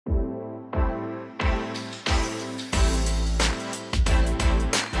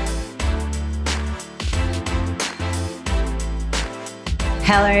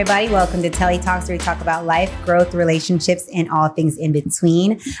Hello, everybody. Welcome to TELLI Talks, where we talk about life, growth, relationships, and all things in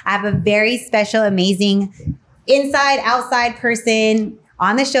between. I have a very special, amazing inside, outside person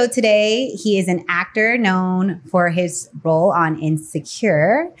on the show today. He is an actor known for his role on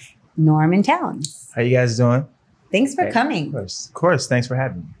Insecure, Norman Towns. How you guys doing? Thanks for coming. Of course. Thanks for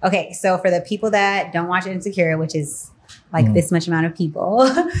having me. Okay, so for the people that don't watch Insecure, which is like this much amount of people,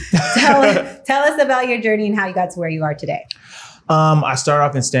 tell us about your journey and how you got to where you are today. I started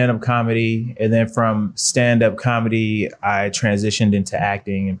off in stand-up comedy, and then from stand-up comedy, I transitioned into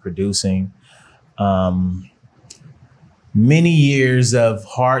acting and producing. Many years of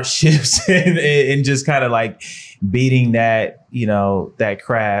hardships and just kind of like beating that, that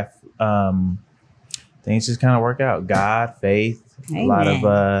craft. Things just kind of work out. God, faith, Amen. A lot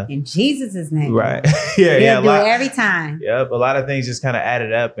of in Jesus' name, right? yeah, do it every time. Yep, a lot of things just kind of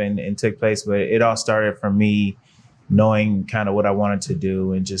added up and took place, but it all started from me knowing kind of what I wanted to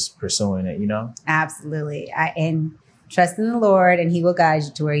do and just pursuing it, Absolutely. And trust in the Lord, and He will guide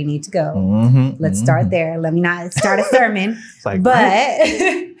you to where you need to go. Let's start there. Let me not start a sermon,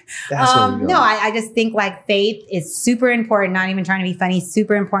 no, I just think like faith is super important. Not even trying to be funny,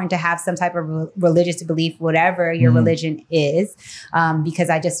 super important to have some type of religious belief, whatever your religion is, because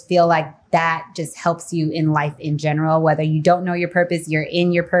I just feel like that just helps you in life in general. Whether you don't know your purpose, you're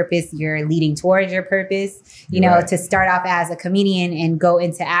in your purpose, you're leading towards your purpose. To start off as a comedian and go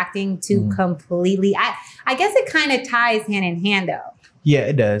into acting to completely. I guess it kind of ties hand in hand, though. Yeah,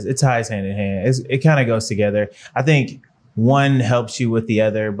 it does. It ties hand in hand. It kind of goes together. I think one helps you with the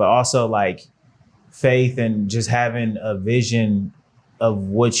other, but also like faith and just having a vision of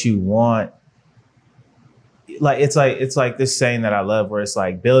what you want. It's like this saying that I love, where it's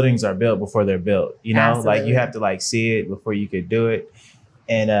like buildings are built before they're built. Absolutely. Like you have to like see it before you could do it,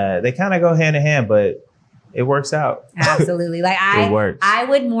 and they kind of go hand in hand, but it works out. Absolutely. Like it works. I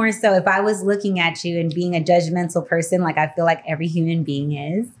would more so if I was looking at you and being a judgmental person, like I feel like every human being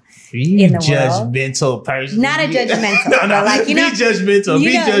is. In the judgmental world. Person. Not a judgmental. no, but like, be judgmental.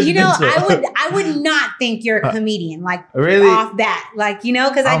 Be judgmental. I would not think you're a comedian. Like really? Off that. Like,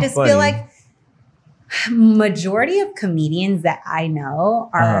 because I just feel like majority of comedians that I know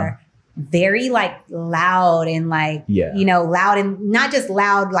are very like loud and like, loud and not just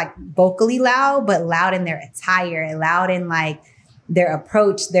loud, like vocally loud, but loud in their attire, loud in like their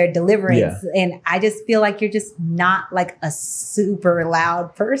approach, their deliverance. Yeah. And I just feel like you're just not like a super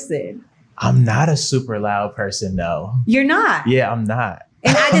loud person. I'm not a super loud person, though. You're not? Yeah, I'm not.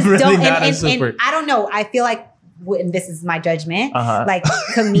 And I just really don't, and I don't know. I feel like, and this is my judgment, like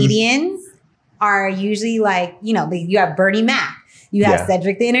comedians are usually like, you have Bernie Mac. You have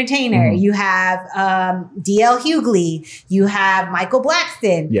Cedric the Entertainer. You have D.L. Hughley. You have Michael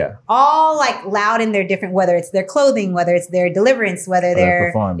Blackston. Yeah. All like loud in their different, whether it's their clothing, whether it's their deliverance, whether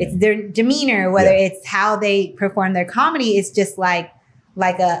it's their demeanor, whether it's how they perform their comedy. It's just like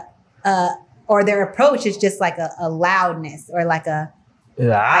or their approach is just like a loudness or like a,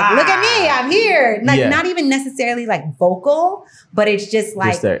 like, look at me, I'm here. Like not even necessarily like vocal, but it's just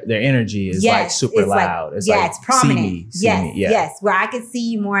like just their energy is like super loud. Like, it's prominent. See me. Yes. Where I could see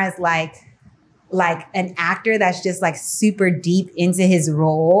you more as like an actor that's just like super deep into his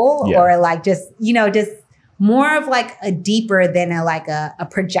role, or like just more of like a deeper than a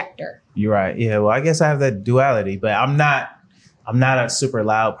projector. You're right. Yeah. Well, I guess I have that duality, but I'm not a super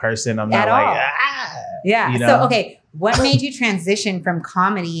loud person. I'm not like yeah. So okay. What made you transition from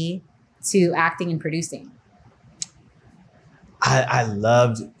comedy to acting and producing? I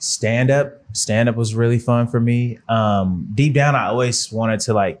loved stand-up. Stand-up was really fun for me. Deep down, I always wanted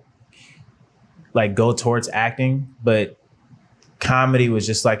to like go towards acting, but comedy was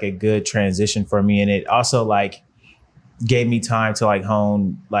just like a good transition for me. And it also like gave me time to like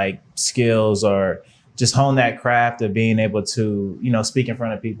hone like skills or just hone that craft of being able to, speak in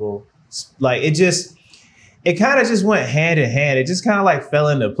front of people. Like it kind of just went hand in hand. It just kind of like fell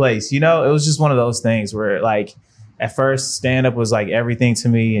into place. It was just one of those things where like at first stand up was like everything to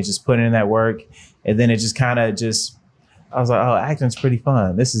me and just putting in that work. And then it just kind of I was like, oh, acting's pretty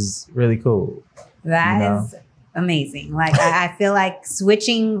fun. This is really cool. That is amazing. Like I feel like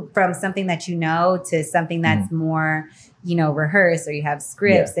switching from something that to something that's more, rehearsed, or you have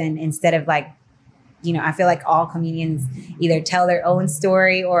scripts and instead of like, I feel like all comedians either tell their own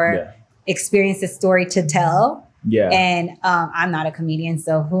story or experience a story to tell. Yeah. And I'm not a comedian,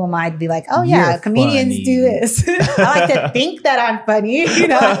 so who am I to be like, oh yeah, comedians do this. I like to think that I'm funny,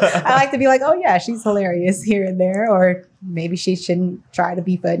 I like to be like, oh yeah, she's hilarious here and there, or maybe she shouldn't try to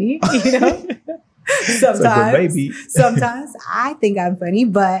be funny, Sometimes I think I'm funny,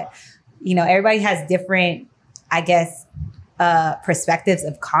 but everybody has different, I guess, perspectives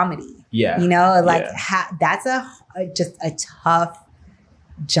of comedy. Yeah. You know, like that's just a tough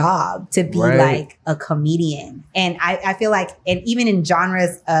job to be like a comedian. And I feel like, and even in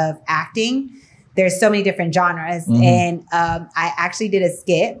genres of acting, there's so many different genres. And I actually did a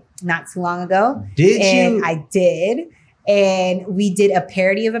skit not too long ago. Did you? I did. And we did a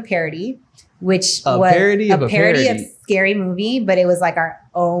parody of a parody, which was a parody of Scary Movie, but it was like our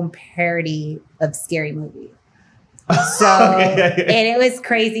own parody of Scary Movie. So, and it was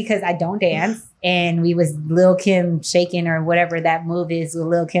crazy because I don't dance. And we was Lil' Kim shaking or whatever that move is what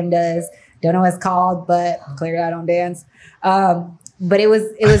Lil' Kim does. Don't know what it's called, but clearly I don't dance. But it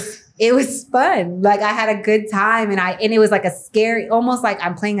was fun. Like I had a good time, and it was like a scary, almost like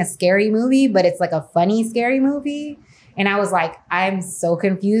I'm playing a scary movie, but it's like a funny scary movie. And I was like, I'm so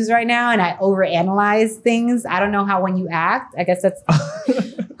confused right now, and I overanalyze things. I don't know how when you act. I guess that's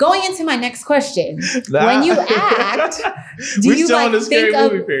going into my next question. When you act, do you like think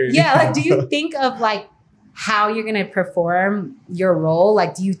of like do you think of like how you're gonna perform your role?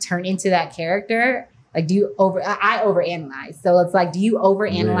 Like, do you turn into that character? Like, do you I overanalyze. So it's like, do you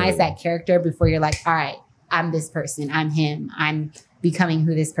overanalyze that character before you're like, all right, I'm this person, I'm him, I'm becoming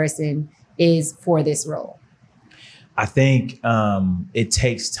who this person is for this role? I think it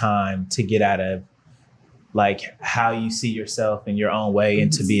takes time to get out of like how you see yourself in your own way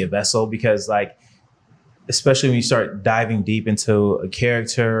and to be a vessel, because like, especially when you start diving deep into a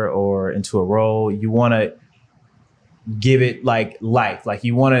character or into a role, you want to give it like life. Like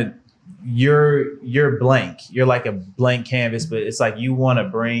you want to, you're blank. You're like a blank canvas, but it's like you want to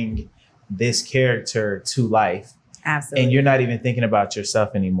bring this character to life. Absolutely. And you're not even thinking about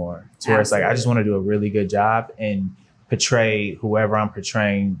yourself anymore. So where it's like, I just want to do a really good job and portray whoever I'm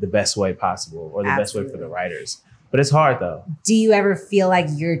portraying the best way possible, or the best way for the writers. But it's hard though. Do you ever feel like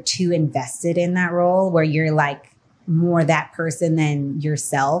you're too invested in that role where you're like more that person than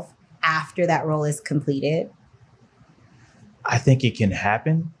yourself after that role is completed? I think it can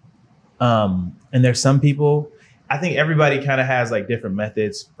happen. And there's some people, I think everybody kind of has like different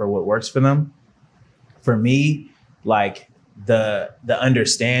methods for what works for them. For me, like the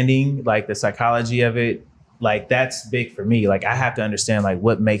understanding, like the psychology of it, like that's big for me. Like I have to understand like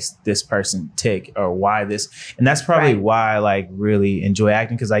what makes this person tick or why this, and that's probably why I like really enjoy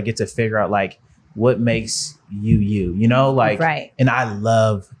acting, because I get to figure out like what makes you know, like, and I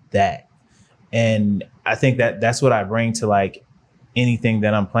love that. And I think that that's what I bring to like anything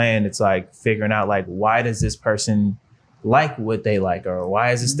that I'm playing. It's like figuring out like, why does this person like what they like, or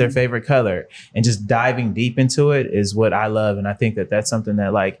why is this their favorite color, and just diving deep into it is what I love. And I think that that's something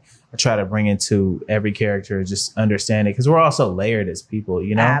that like I try to bring into every character, just understand it, because we're all so layered as people,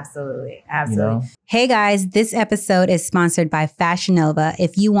 you know? Absolutely. You know? Hey guys, this episode is sponsored by Fashion Nova.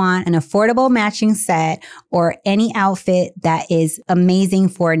 If you want an affordable matching set or any outfit that is amazing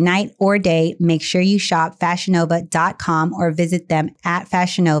for night or day, make sure you shop fashionnova.com or visit them at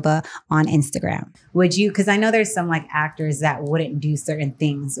Fashion Nova on Instagram. Would you, because I know there's some like actors that wouldn't do certain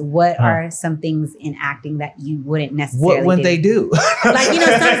things. What are some things in acting that you wouldn't necessarily What would they do? Like, you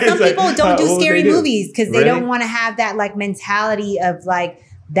know, some people don't do scary movies because they don't want to have that like mentality of like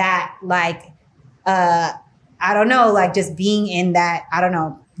that, like, I don't know, like just being in that, I don't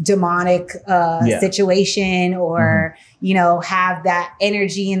know, demonic situation, or, you know, have that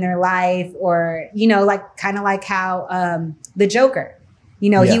energy in their life, or, you know, like kind of like how the Joker, you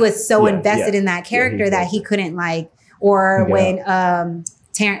know, he was so invested in that character that he couldn't like, or when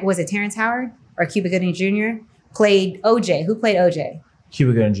was it Terrence Howard or Cuba Gooding Jr. played OJ? Who played OJ?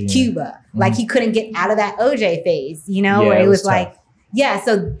 Cuba Gooding Jr. Cuba. Like he couldn't get out of that OJ phase, you know, where it was like,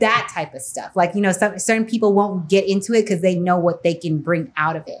 so that type of stuff. Like, you know, certain people won't get into it because they know what they can bring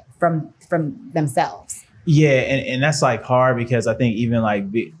out of it from themselves. Yeah, and that's like hard, because I think even like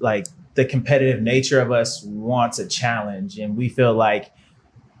like the competitive nature of us wants a challenge, and we feel like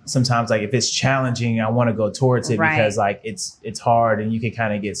sometimes like if it's challenging, I want to go towards it because like it's hard and you can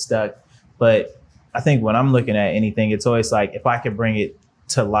kind of get stuck. But I think when I'm looking at anything, it's always like if I could bring it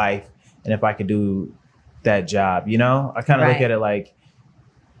to life and if I could do that job, you know, I kind of look at it like,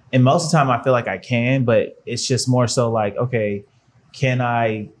 and most of the time I feel like I can, but it's just more so like, okay, can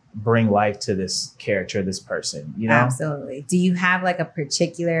I bring life to this character, this person, you know? Absolutely. Do you have like a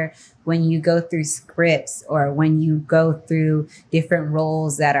particular, when you go through scripts or when you go through different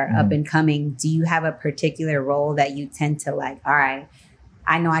roles that are up and coming, do you have a particular role that you tend to like, all right,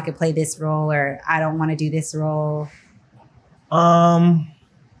 I know I could play this role, or I don't want to do this role? I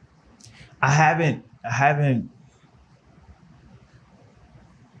haven't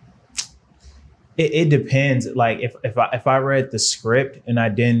It depends. Like if I read the script and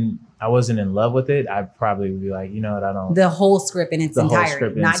I wasn't in love with it, I'd probably be like, you know what, I don't. The whole script in its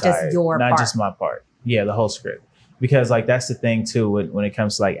entirety, not just your part. Not just my part. Yeah, the whole script. Because like that's the thing too when it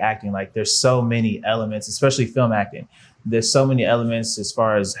comes to like acting. Like there's so many elements, especially film acting. There's so many elements as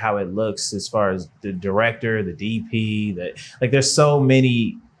far as how it looks, as far as the director, the DP, like there's so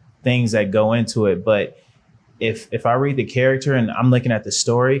many things that go into it. But if I read the character and I'm looking at the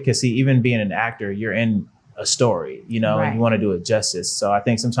story, because see, even being an actor, you're in a story, you know, and you want to do it justice. So I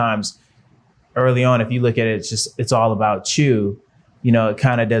think sometimes early on, if you look at it, it's all about you, you know, it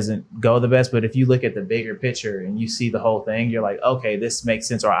kind of doesn't go the best. But if you look at the bigger picture and you see the whole thing, you're like, okay, this makes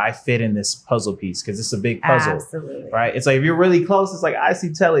sense, or I fit in this puzzle piece because it's a big puzzle. Absolutely. Right? It's like if you're really close, it's like I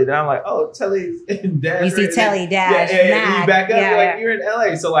see Telly, then I'm like, oh, Telly's in Dash. You see Telly, Dash, and you back up, you're like, you're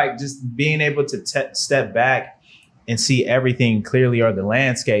in LA. So like just being able to step back and see everything clearly, or the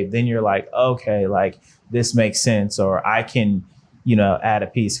landscape, then you're like, okay, like this makes sense, or I can, you know, add a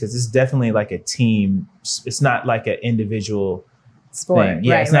piece, because it's definitely like a team. It's not like an individual sport. Thing.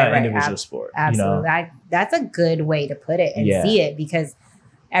 Yeah, it's not an individual sport. Absolutely. You know? That's a good way to put it and see it, because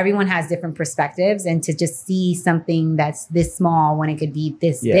everyone has different perspectives, and to just see something that's this small when it could be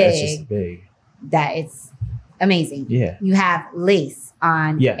this big, it's just big. That it's amazing. Yeah. You have Lace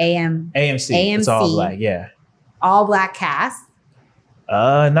on AMC. It's all black. Yeah. All black cast.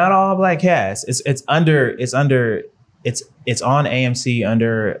 Not all black cast. It's on AMC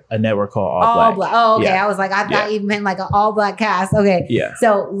under a network called All Black. Oh, okay. Yeah. I was like, I thought you meant like an all black cast. Okay. Yeah.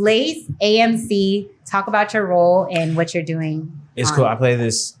 So Lace, AMC, talk about your role and what you're doing. It's cool. I play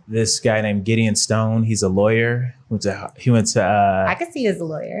this guy named Gideon Stone. He's a lawyer. He went to. I could see you as a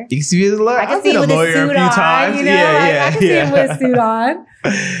lawyer. You can see me as a lawyer. I can see him with a suit on. Times. You know, I can see him with a suit on.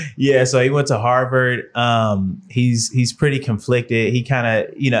 Yeah. So he went to Harvard. He's pretty conflicted. He kind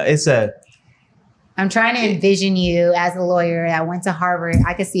of, you know, I'm trying to envision you as a lawyer that went to Harvard.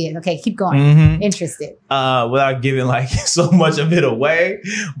 I can see it. Okay, keep going. Mm-hmm. Interested. Without giving like so much of it away,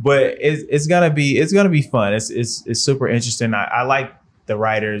 but it's gonna be fun. It's super interesting. I like the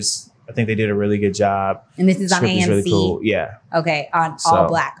writers. I think they did a really good job. And this is on AMC. Really cool. Yeah. Okay, on All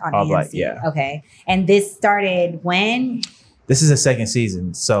Black on All AMC. Black, yeah. Okay, and this started when? This is the second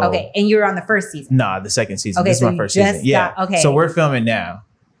season. So okay, and you were on the first season. Nah, the second season. Okay, this is my first season. Yeah. Okay. So we're filming now.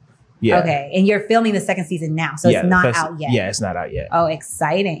 Yeah. Okay. And you're filming the second season now. So it's not out yet. Yeah, it's not out yet. Oh,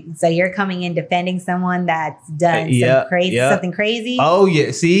 exciting. So you're coming in defending someone that's done something crazy. Oh, yeah.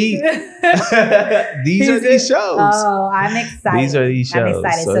 See? These are these shows. Oh, I'm excited. These are these shows. I'm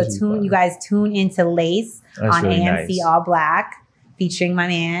excited. So you guys tune into Lace on really AMC nice. All Black, featuring my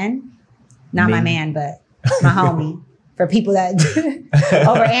man. Not my man, but my homie. For people that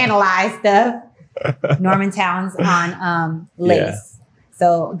overanalyze stuff. Norman Towns on Lace. Yeah.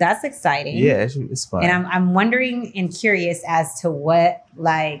 So that's exciting. Yeah, it's fun. And I'm wondering and curious as to what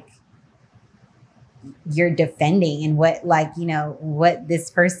like you're defending and what like, you know, what this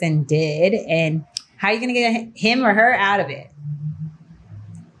person did and how you're going to get him or her out of it.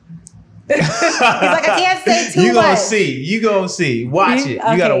 He's like, I can't say too much. You gonna see. Watch it.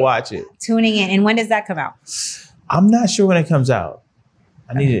 Okay. You got to watch it. Tuning in. And when does that come out? I'm not sure when it comes out.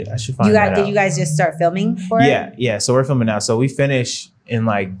 I should find that out. Did you guys just start filming for it? Yeah. So we're filming now. So we finish in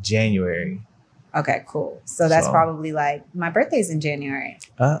like January. Okay, cool. So that's probably like my birthday's in January.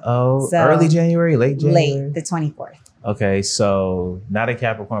 So early January, late January? Late, the 24th. Okay, so not a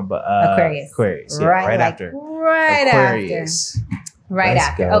Capricorn, but Aquarius. Yeah, right after. Right Aquarius. After. Right Let's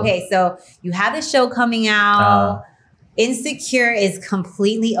after. Go. Okay, so you have the show coming out. Insecure is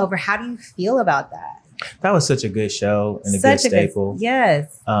completely over. How do you feel about that? That was such a good show and a good staple.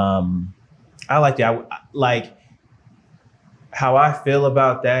 Yes. I liked it. Like how I feel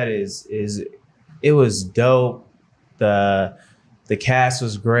about that is it was dope. The cast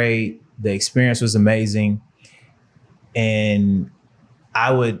was great. The experience was amazing. And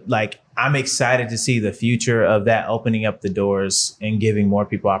I'm excited to see the future of that opening up the doors and giving more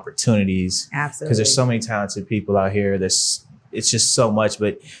people opportunities. Absolutely. Because there's so many talented people out here. It's just so much,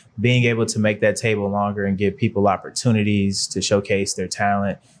 but being able to make that table longer and give people opportunities to showcase their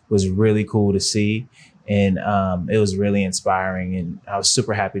talent was really cool to see. And it was really inspiring. And I was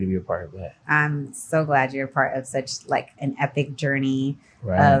super happy to be a part of that. I'm so glad you're a part of such like an epic journey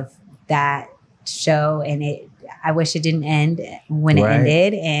of that show. And I wish it didn't end when it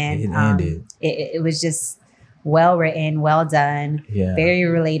ended. And it ended. It was just well written, well done, very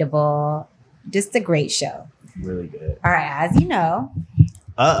relatable, just a great show. Really good. All right. As you know,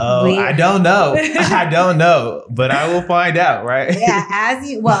 Uh-oh. I don't know. I don't know, but I will find out, right? Yeah,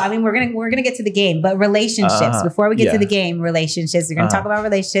 we're gonna get to the game, but relationships. Before we get to the game, relationships. We're gonna talk about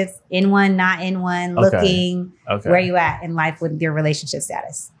relationships, in one, not in one, looking. Where you at in life with your relationship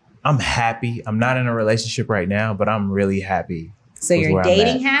status? I'm happy. I'm not in a relationship right now, but I'm really happy. So you're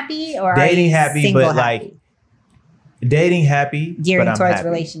dating happy, or dating are you happy, single but happy? like dating happy, gearing but I'm towards happy.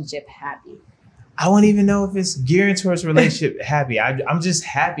 relationship happy. I won't even know if it's gearing towards relationship happy. I'm just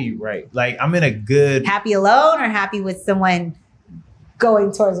happy, right? Like I'm in a good. Happy alone or happy with someone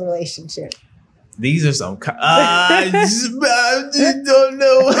going towards a relationship? These are some. I just don't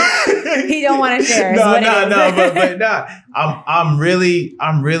know. He don't want to share. I'm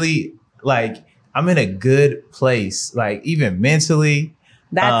really like I'm in a good place. Like even mentally.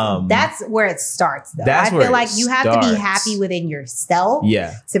 That's where it starts, though. I feel like you have to be happy within yourself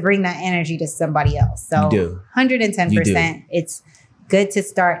to bring that energy to somebody else. So 110%. It's good to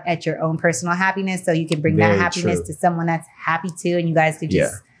start at your own personal happiness so you can bring that happiness to someone that's happy too, and you guys could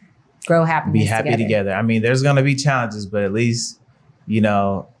just grow happiness be happy together. I mean, there's gonna be challenges, but at least,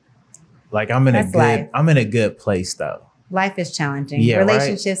 like I'm in a good place though. Life is challenging. Yeah,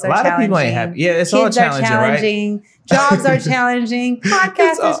 relationships right? are challenging. A lot of people ain't happy. Yeah, it's Kids all challenging, are challenging. Right? Jobs are challenging.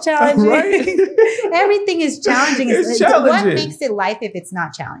 Podcast is challenging. Right? Everything is challenging. It's challenging. What makes it life if it's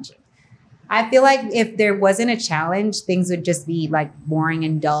not challenging? I feel like if there wasn't a challenge, things would just be like boring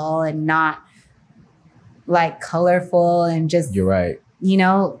and dull and not like colorful and just. You're right.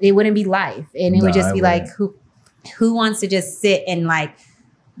 It wouldn't be life, and it would just be like who wants to just sit and like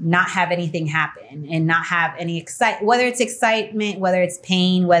not have anything happen and not have any whether it's excitement, whether it's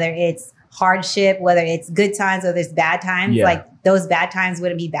pain, whether it's hardship, whether it's good times, whether it's bad times. Like those bad times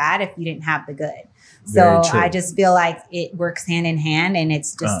wouldn't be bad if you didn't have the good. So I just feel like it works hand in hand, and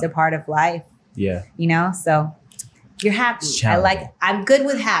it's just a part of life. Yeah. So you're happy. I'm good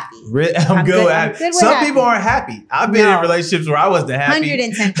with happy. I'm good with happy. Some people aren't happy. I've been in relationships where I wasn't happy.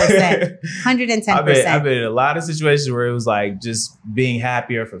 110%. 110%. I've been in a lot of situations where it was like just being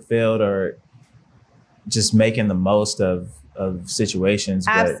happy or fulfilled or just making the most of situations.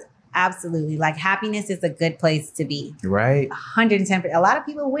 Absolutely. Like happiness is a good place to be. Right. 110%. A lot of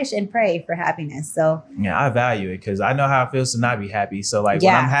people wish and pray for happiness. So yeah, I value it because I know how it feels to not be happy. So like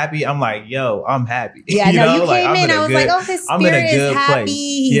when I'm happy, I'm like, yo, I'm happy. Yeah, you came in, I was like, oh, his spirit is happy. Place.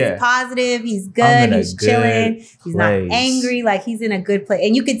 He's positive. He's good. He's chilling. He's not angry. Like he's in a good place.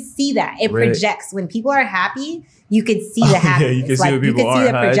 And you could see that. It projects. When people are happy, you could see the happiness. Yeah, you can see when people are.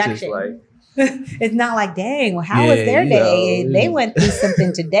 You can see the projection. It's not like, dang, well, how was their day? They went through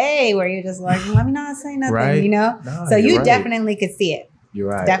something today where you're just like, let me not say nothing, right? No, so you definitely could see it. You're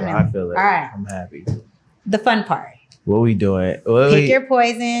right. Definitely. Well, I feel it. All right. I'm happy. The fun part. What we doing? Pick your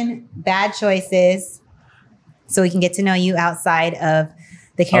poison, bad choices, so we can get to know you outside of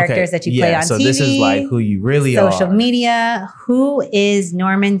the characters that you play on TV. So this is like who you really are. Social media. Who is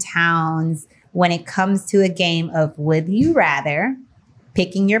Norman Towns when it comes to a game of would you rather,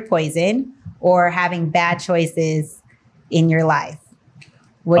 picking your poison, or having bad choices in your life?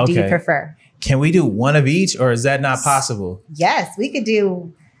 What do you prefer? Can we do one of each, or is that not possible? Yes, we could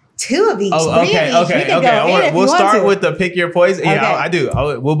do two of each. Oh, okay. We'll start with the pick your poison. Yeah, I do.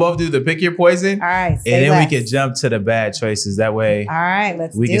 We'll both do the pick your poison. All right. And then we can jump to the bad choices. That way. All right,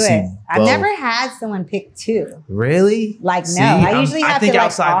 let's do it. I've never had someone pick two. Really? Like, no. I usually have to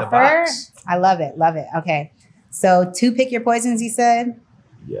outside offer. The box. I love it. Love it. Okay. So 2 pick your poisons, you said?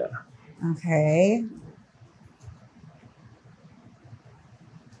 Yeah. Okay.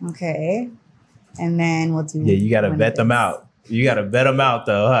 And then we'll do. Yeah, you got to vet them out. You got to vet them out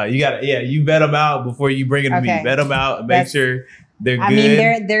though, huh? You vet them out before you bring it to me. Vet them out and make sure they're good. I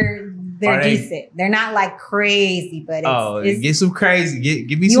mean, they're decent. They're not like crazy, but get some crazy.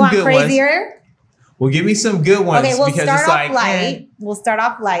 Give me some good ones. You want crazier? Well, give me some good ones. Okay, we'll start off light. We'll start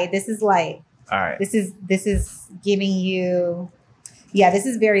off light. This is light. All right. This is giving you. Yeah, this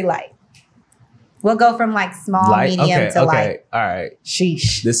is very light. We'll go from like small, medium to light. All right.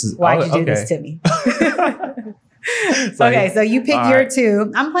 Sheesh. This is why'd you do this to me? Okay, so you pick your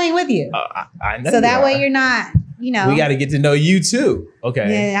 2. I'm playing with you. I know. So that way you're not, we got to get to know you too.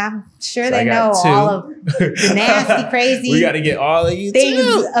 Okay. Yeah, I'm sure they know all of the nasty, crazy. We got to get all of you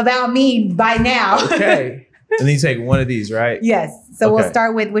things about me by now. Okay. And then you take one of these, right? Yes. So we'll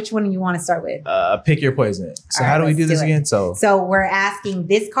start with which one you want to start with. Pick your poison. So how do we do this again? So we're asking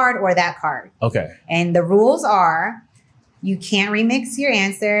this card or that card. Okay. And the rules are you can't remix your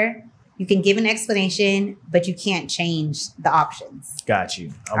answer. You can give an explanation, but you can't change the options. Got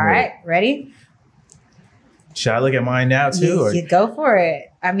you. All right. Ready? Should I look at mine now too? You go for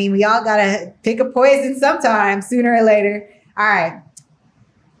it. I mean, we all got to pick a poison sometime, sooner or later. All right.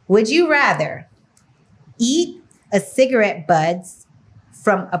 Would you rather eat a cigarette butts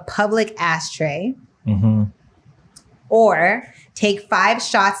from a public ashtray or take 5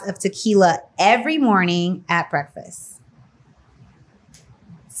 shots of tequila every morning at breakfast?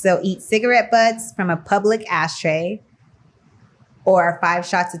 So eat cigarette butts from a public ashtray or 5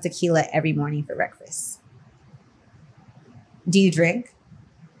 shots of tequila every morning for breakfast. Do you drink?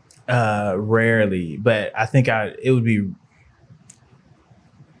 Rarely, but I think I would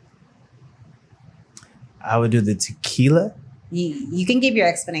do the tequila. You can give your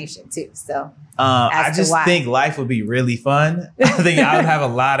explanation too. So I just think life would be really fun. I think I would have a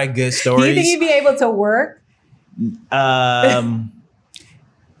lot of good stories. Do you think you'd be able to work?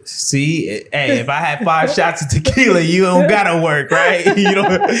 See, hey, if I had 5 shots of tequila, you don't gotta work, right? You don't.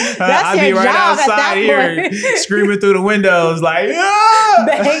 I'd be right outside here screaming through the windows like, ah!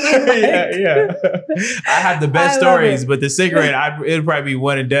 yeah. I have the best stories, but the cigarette, it'd probably be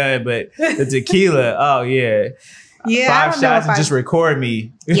one and done. But the tequila, oh yeah. Yeah, 5 shots and just record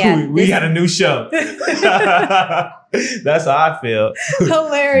me. Yeah, we got a new show. That's how I feel.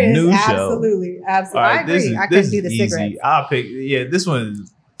 Hilarious. New absolutely. show. Absolutely. Right, I agree. I couldn't do the cigarette. I'll pick. Yeah, this one.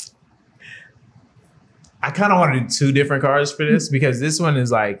 I kind of want to do 2 different cards for this because this one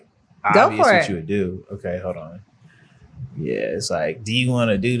is like obvious what you would do. Okay, hold on. Yeah, it's like, do you want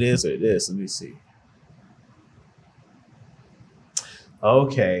to do this or this? Let me see.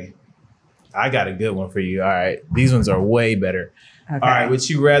 Okay. I got a good one for you. All right. These ones are way better. Okay. All right. Would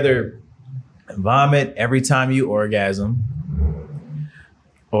you rather vomit every time you orgasm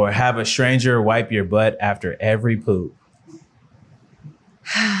or have a stranger wipe your butt after every poop?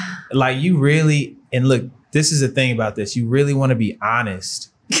 Like you really, and look, this is the thing about this. You really want to be honest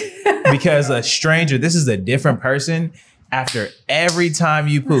because a stranger, this is a different person after every time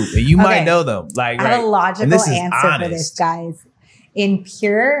you poop and you might know them. Like, I have a logical answer for this, guys. In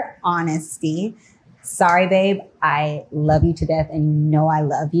pure honesty, sorry, babe, I love you to death and you know I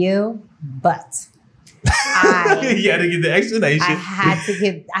love you, but you had to get the explanation. I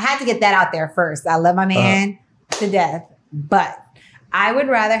had to get that out there first. I love my man to death, but I would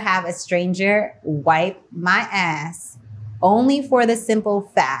rather have a stranger wipe my ass only for the simple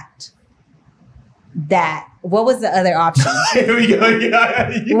fact that, what was the other option? Here we go.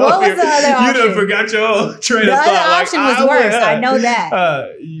 What was the other option? You done forgot your whole train of thought. The other option was worse. I know that.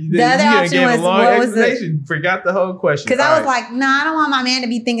 The other option was, what was it? Forgot the whole question. Because I was like, nah, I don't want my man to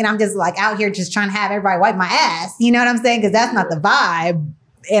be thinking I'm just like out here just trying to have everybody wipe my ass. You know what I'm saying? Because that's not the vibe.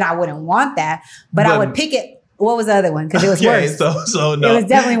 And I wouldn't want that. But I would pick it. What was the other one? Because it was worse. So no. It was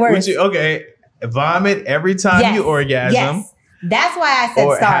definitely worse. Vomit every time you orgasm. Yes. That's why I said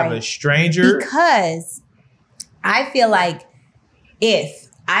or sorry. Have a stranger. Because I feel like if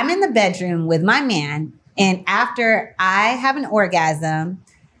I'm in the bedroom with my man and after I have an orgasm,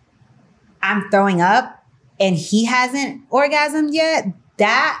 I'm throwing up and he hasn't orgasmed yet,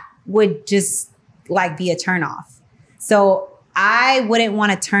 that would just like be a turnoff. So I wouldn't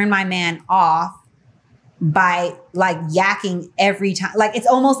want to turn my man off by like yakking every time. Like it's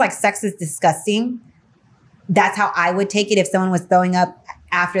almost like sex is disgusting. That's how I would take it if someone was throwing up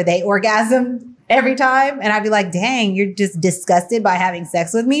after they orgasmed every time. And I'd be like, dang, you're just disgusted by having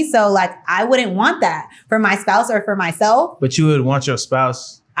sex with me. So like, I wouldn't want that for my spouse or for myself. But you would want your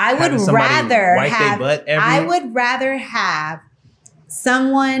spouse. I would rather have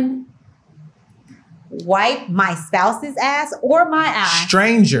someone wipe my spouse's ass or my ass.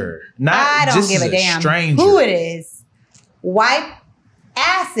 Stranger. I don't give a damn stranger. Who it is. Wipe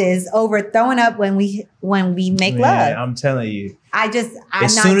asses over throwing up when we make love. I'm telling you.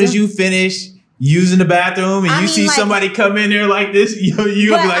 As soon as you finish using the bathroom and you see somebody come in there like this, you'll be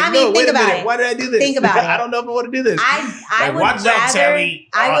like, no, wait a minute. Why did I do this? Think about it. I don't know if I want to do this. I would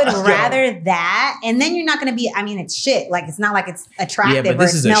rather that. And then you're not going to be, it's shit. Like, it's not like it's attractive or it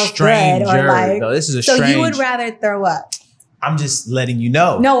smells good. Or like, no, this is a so strange. You would rather throw up. I'm just letting you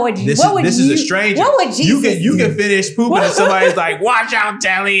know. No, this is a stranger. What would Jesus you can finish pooping and somebody's like, watch out,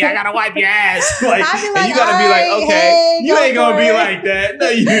 Telly, I gotta wipe your ass. Like, and you gotta be like, okay, you ain't gonna be like that. No,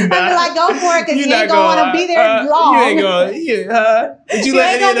 you're not. I'd be like, go for it, because you ain't gonna want to be there long. You ain't gonna, But you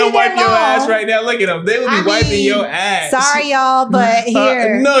let any of them wipe your ass right now? Look at them. They would be wiping your ass. Sorry, y'all, but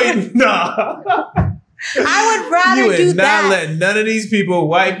here. No. I would rather do that. You would not let none of these people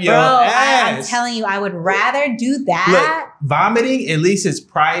wipe your ass. I'm telling you, I would rather do that. Look, vomiting, at least it's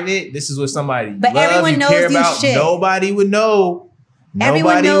private. This is what somebody but everyone knows care you about. shit. Nobody would know.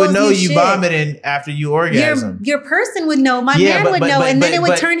 Everyone Nobody would know you shit. vomiting after you orgasm. Your person would know. My man would know. And then it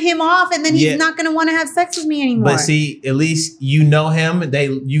would turn him off. And then he's not going to want to have sex with me anymore. But see, at least you know him.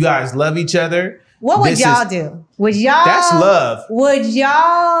 You guys love each other. What would y'all do? Would y'all? That's love. Would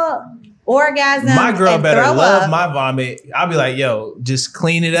y'all orgasm? My girl and better throw love up? my vomit. I'll be like, yo, just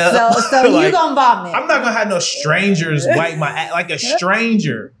clean it up. So Like, you gonna vomit? I'm not gonna have no strangers wipe my ass like a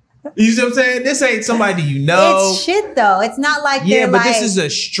stranger. You see what I'm saying? This ain't somebody you know. It's shit though. It's not like Yeah, they're but like, this is a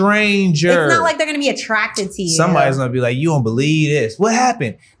stranger. It's not like they're gonna be attracted to you. Somebody's gonna be like, you don't believe this. What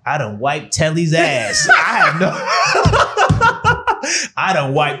happened? I done wiped Telly's ass. I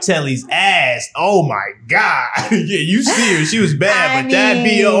done wiped Telly's ass. Oh my God. Yeah, you see her. She was bad, but that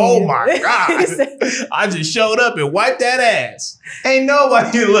be, oh my God. I just showed up and wiped that ass. Ain't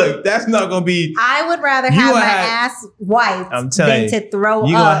nobody, look, that's not going to be. I would rather have my ass wiped than to throw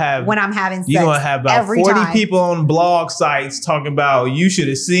up when I'm having sex. You're going to have about 40 time. people on blog sites talking about, you should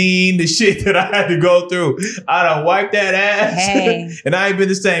have seen the shit that I had to go through. I done wiped that ass. Hey. And I ain't been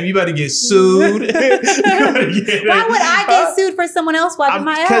the same. You better get sued. Why would I get sued for someone else wiping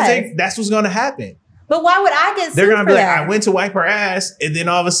my ass? Because that's what's going to happen. But why would I get sued? They're gonna be like, that? I went to wipe her ass, and then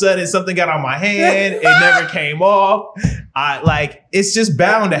all of a sudden something got on my hand. It never came off. It's just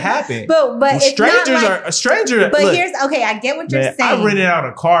bound to happen. But strangers are a stranger. But look, here's okay. I get what you're saying. I rented out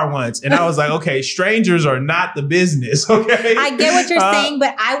a car once, and I was like, okay, strangers are not the business. Okay, I get what you're saying,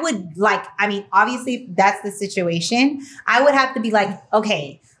 but I would obviously, if that's the situation, I would have to be like,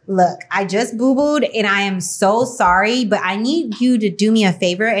 okay. Look, I just boo-booed and I am so sorry, but I need you to do me a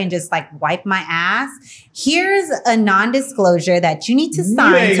favor and just wipe my ass. Here's a non-disclosure that you need to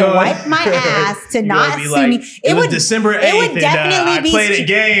sign to wipe my ass to not sue me. It was December 8th. It would definitely be. I played a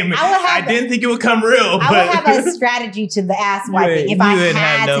game. I didn't think it would come real. I would have a strategy to the ass wiping if I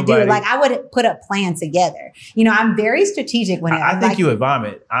had to do it. I would put a plan together. I'm very strategic when I think you would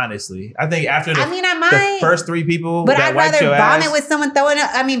vomit. Honestly, I think after I might. The first 3 people, but that I'd rather vomit ass, with someone throwing up.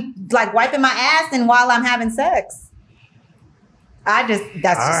 Wiping my ass than while I'm having sex. That's just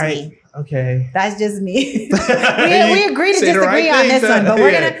me. Okay. That's just me. we agree to disagree on this one, but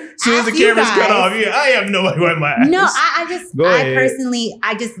we're gonna. As soon as the camera's cut off, I have no idea why my ass. No, I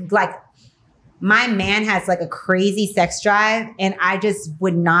just my man has a crazy sex drive, and I just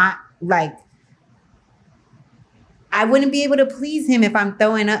would not I wouldn't be able to please him if I'm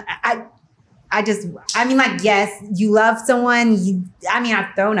throwing up. Yes, you love someone.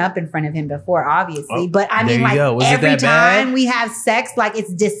 I've thrown up in front of him before, obviously. But every time we have sex,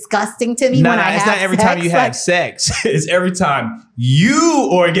 it's disgusting to me when I have sex. It's not every time you have sex. It's every time you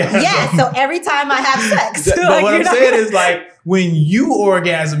orgasm. Yeah, so every time I have sex. But what I'm saying is when you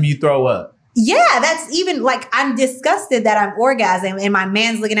orgasm, you throw up. Yeah, that's even I'm disgusted that I'm orgasming and my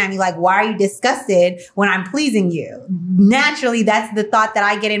man's looking at me why are you disgusted when I'm pleasing you? Naturally, that's the thought that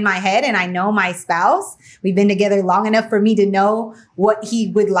I get in my head, and I know my spouse. We've been together long enough for me to know what he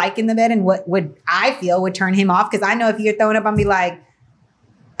would like in the bed and what would I feel would turn him off. Because I know if you're throwing up, I'm be like,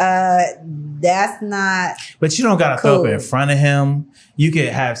 that's not. But you don't gotta throw up in front of him. You could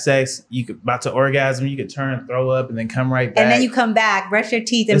have sex. You could about to orgasm. You could turn, throw up, and then come right back. And then you come back, brush your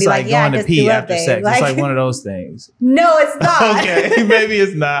teeth, and it's be like, "Yeah, I just pee threw after up, sex." It's like one of those things. No, it's not. Okay, maybe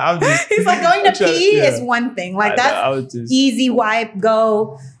it's not. I'm just. He's going to pee is one thing. That's easy wipe.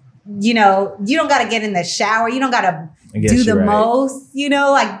 Go. You don't got to get in the shower. You don't got to do the most. Get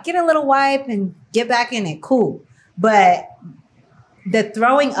a little wipe and get back in it. Cool, but. The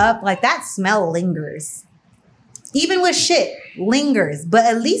throwing up, that smell lingers. Even with shit, lingers. But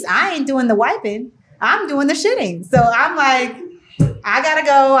at least I ain't doing the wiping. I'm doing the shitting. So I'm I gotta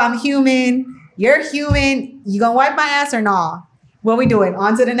go. I'm human. You're human. You gonna wipe my ass or nah? What we doing?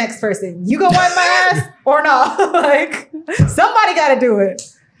 On to the next person. You gonna wipe my ass or nah? Somebody gotta do it.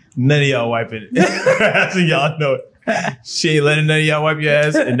 None of y'all wiping it. So y'all know it. She ain't letting none of y'all wipe your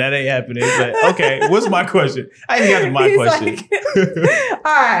ass, and that ain't happening. But okay, what's my question? I ain't got to my question.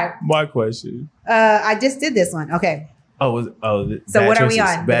 All right. My question. I just did this one. Okay. So what are we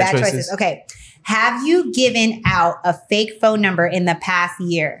on? Bad choices. Okay. Have you given out a fake phone number in the past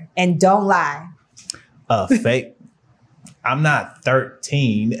year? And don't lie. Fake? I'm not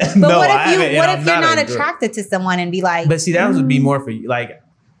 13. But no, what if you're not attracted to someone and be like? But see, that would be more for you.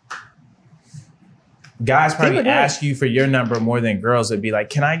 Guys probably ask you for your number more than girls would be like,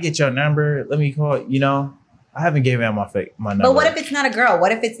 can I get your number? Let me call. I haven't given out my number. But what if it's not a girl?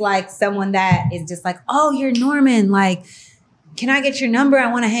 What if it's someone that is just oh, you're Norman. Can I get your number?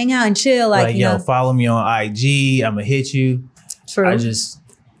 I want to hang out and chill. Follow me on IG. I'm going to hit you. True.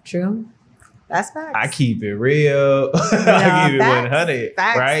 True. That's facts. I keep it real. I keep it 100.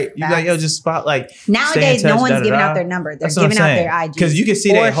 Facts, right? You be like, yo, just spot nowadays, no one's giving out their number. They're giving out their IG. Because you can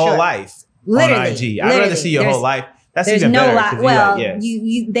see their whole life. Literally, on IG. I'd rather see your whole life. That's there's even no better. Well,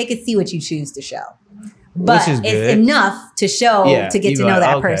 they could see what you choose to show. But it's enough to show to get to know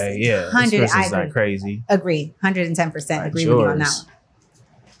that person. Yeah, 100. I agree. Like crazy. Agree. 110%. Agree with you on that one.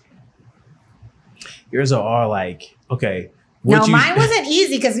 Yours are all like, okay. No, mine wasn't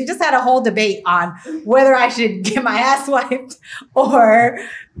easy because we just had a whole debate on whether I should get my ass wiped or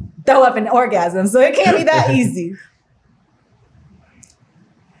throw up an orgasm. So it can't be that easy.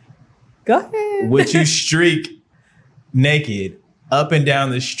 Go ahead. Would you streak naked up and down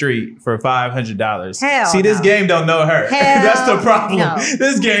the street for $500? See, this game don't know her. That's the problem. No.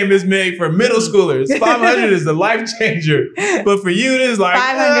 This game is made for middle schoolers. 500 is the life changer. But for you, it is like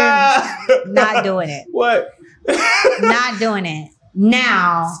 500. Not doing it. What? Not doing it.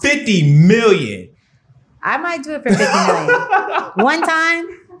 Now. 50 million. I might do it for 50 million. One time,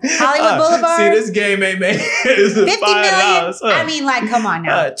 Hollywood Boulevard. See, this game ain't made. $50 million. I mean, like, come on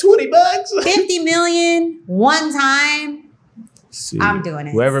now. $20. 50 million one time. See, I'm doing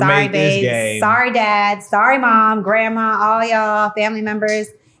it. Whoever sorry, made this game. Sorry, dad. Sorry, mom, grandma, all y'all family members.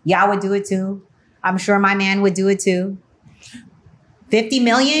 Y'all would do it too. I'm sure my man would do it too. 50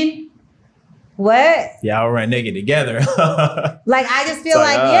 million? What? Y'all run naked together. Like, I just feel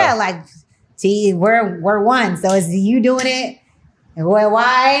see, we're one. So it's you doing it. Well,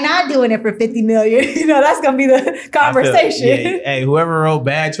 why ain't I doing it for 50 million? You know, that's going to be the conversation. Hey, whoever wrote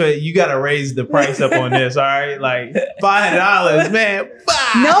bad choice, you got to raise the price up on this, all right? Like $500, man. I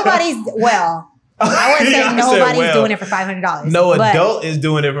wouldn't say nobody's doing it for $500. No adult is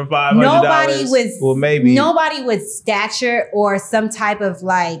doing it for $500. Nobody with stature or some type of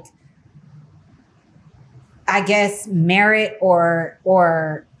like, I guess, merit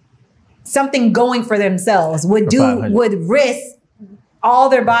or something going for themselves would risk all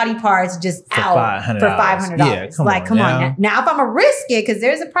their body parts just for $500. Yeah, come on. Now, if I'm a risk it, because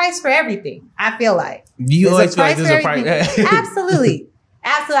there's a price for everything. I feel like you always feel like there's a price. Absolutely.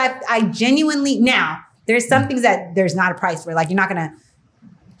 I genuinely, now there's some things that there's not a price for. Like, you're not gonna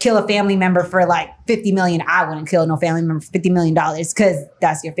kill a family member for like 50 million. I wouldn't kill no family member for $50 million because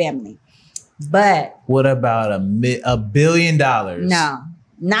that's your family. But what about $1 billion? No,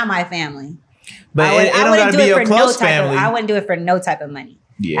 not my family. But I don't gotta be your close family. I wouldn't do it for no type of money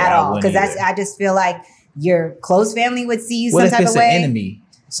at all. Because I just feel like your close family would see you some type of way. What if it's an enemy?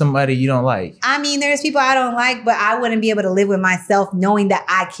 Somebody you don't like? I mean, there's people I don't like, but I wouldn't be able to live with myself knowing that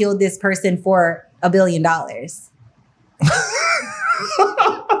I killed this person for $1 billion.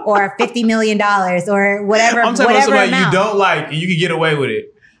 Or $50 million or whatever. I'm talking about somebody you don't like and you can get away with it.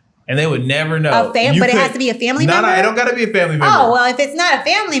 And they would never know. But it has to be a family member? No, it don't got to be a family member. Oh, well, if it's not a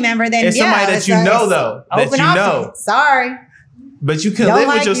family member, then it's somebody that you know, though. That you know. Sorry. But you can live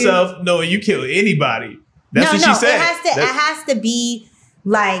with yourself knowing you kill anybody. That's what she said. It has to be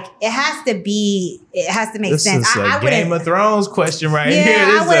like, it has to make sense. This is a Game of Thrones question right here.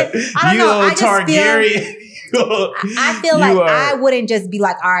 I don't know. Targaryen. I feel like I wouldn't just be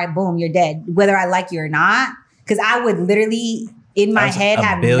like, all right, boom, you're dead, whether I like you or not. Because I would literally, in my head,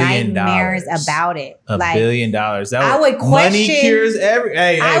 have nightmares about it. $1 billion. I would question. Money cures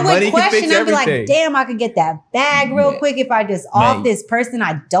everything. I would question. I'd be like, damn, I could get that bag real quick if I just off this person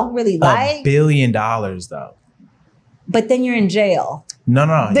I don't really like. $1 billion though. But then you're in jail. No,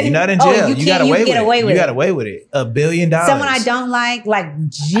 you're not in jail. You got away with it. You got away with it. $1 billion. Someone I don't like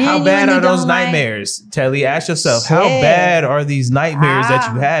genuinely. How bad are those nightmares? Telly, ask yourself, how bad are these nightmares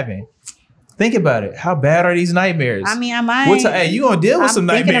that you having? Think about it. How bad are these nightmares? I mean, I might. Hey, you gonna deal with some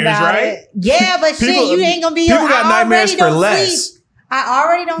nightmares, right? Yeah, but you ain't gonna be. People got nightmares for less. Sleep. I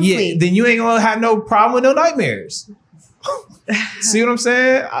already don't sleep. Then you ain't gonna have no problem with no nightmares. See what I'm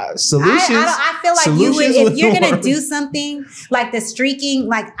saying? Solutions. I feel like you would, if you're gonna do something like the streaking.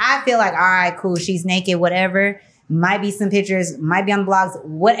 Like, I feel like, all right, cool. She's naked, whatever. Might be some pictures. Might be on the blogs,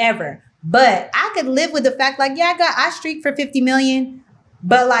 whatever. But I could live with the fact, like, I streaked for 50 million.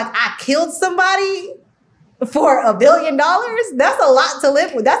 But like, I killed somebody for $1 billion. That's a lot to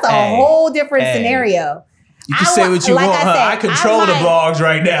live with. That's a whole different scenario. You can say what you want, I control the blogs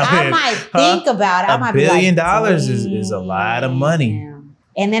right now. I might think about it. I might $1 billion is a lot of money.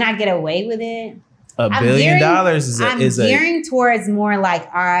 And then I get away with it. $1 billion I'm gearing towards more like,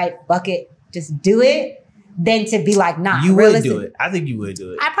 all right, fuck it, just do it. Than to be like, nah. You would do it. I think you would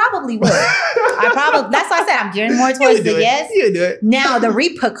do it. I probably would. That's why I said I'm gearing more towards the yes. You would do it. Now the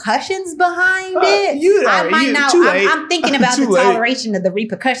repercussions behind it, I might not. I'm thinking about the toleration of the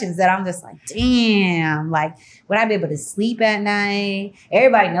repercussions that I'm just like, damn, like, would I be able to sleep at night?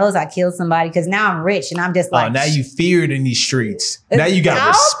 Everybody knows I killed somebody because now I'm rich and I'm just like, now you feared in these streets. Now you got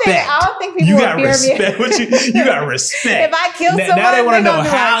respect. I don't think people would fear me. You got respect. If I kill somebody, now they want to know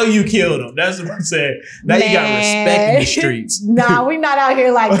how you killed them. That's what I'm saying. Now you got respect in the streets. Nah, we not out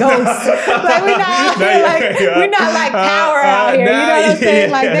here like ghosts. Like we not out here like we not like power out here. You know what I'm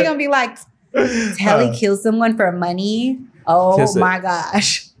saying? Like they're gonna be like, Telly killed someone for money. Oh my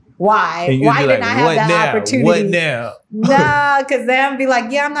gosh. Why? Why didn't I have that opportunity? What now? Nah, because they'll be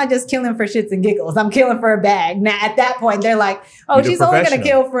like, yeah, I'm not just killing for shits and giggles. I'm killing for a bag. Now, at that point, they're like, oh, she's only going to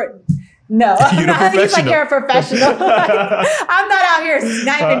kill for... No, I'm not. He's like, you're a professional. Like, I'm not out here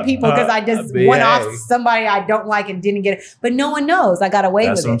sniping people because I just went off somebody I don't like and didn't get it. But no one knows I got away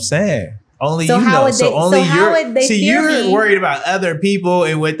with it. That's what I'm saying. Only so you how know. Would they, so only so how would they see, fear you're me? Worried about other people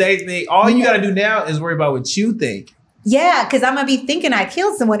and what they think. All you got to do now is worry about what you think. Yeah, because I'm going to be thinking I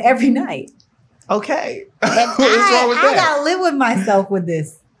killed someone every night. Okay. And what's wrong with that? I got to live with myself with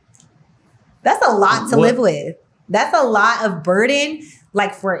this. That's a lot to live with. That's a lot of burden.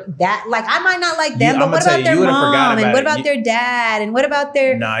 Like for that, like I might not like them, but what about their mom and what about their dad and what about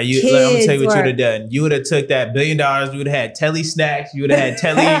their kids? Let me tell you what you would have done. You would have took that $1 billion. You would have had Telly snacks. You would have had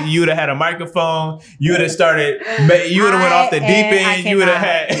Telly. You would have had a microphone. You would have started. You would have went off the deep end. You would have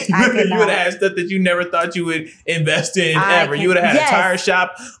had. You would have had stuff that you never thought you would invest in ever. You would have had a tire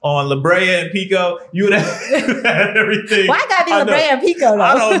shop on La Brea and Pico. You would have had everything. Why gotta be La Brea and Pico though?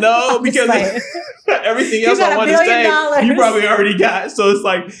 I don't know because everything else I want to say, you probably already got. So it's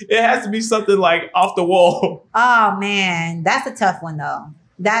like, it has to be something like off the wall. Oh man, that's a tough one though.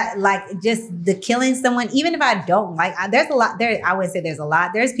 That like just the killing someone, even if I don't like, there's a lot there. I would say there's a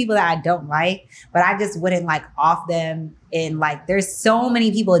lot. There's people that I don't like, but I just wouldn't like off them. And like, there's so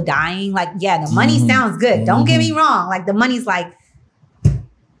many people dying. Like, yeah, the money sounds good. Don't get me wrong. Like the money's like,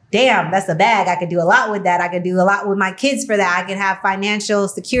 damn, that's a bag. I could do a lot with that. I could do a lot with my kids for that. I could have financial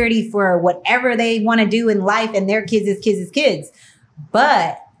security for whatever they want to do in life, and their kids is kids is kids.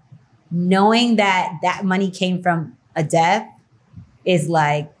 But knowing that that money came from a death is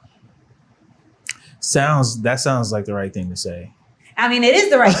like... That sounds like the right thing to say. I mean, it is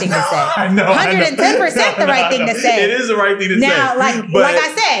the right thing to say. I know. 110% the right thing to say. It is the right thing to say. Now, like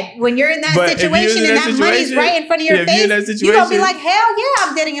I said, when you're in that situation and that money's right in front of your face, you're going to be like, hell yeah,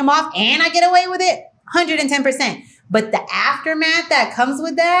 I'm getting him off and I get away with it 110%. But the aftermath that comes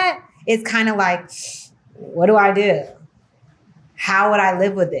with that is kind of like, what do I do? How would I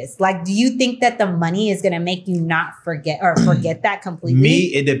live with this? Like, do you think that the money is going to make you not forget that completely? Me,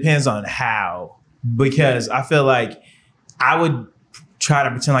 it depends on how. Because I feel like I would try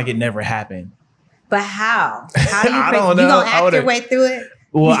to pretend like it never happened. But how? How do you I don't know. You going to act your way through it?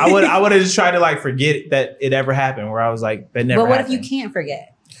 Well, I would have just tried to like forget that it ever happened, where I was like, that never happened. But what if you can't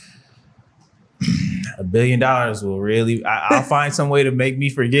forget? $1 billion will really, I'll find some way to make me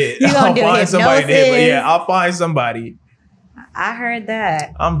forget. I'll find somebody. I'll find somebody. I heard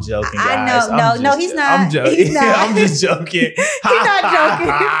that. I'm joking, guys. I know. No, he's not. I'm joking. He's not. I'm just joking. He's not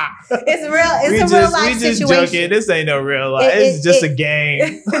joking. It's real. It's a real life situation. We just joking. This ain't no real life. It's just a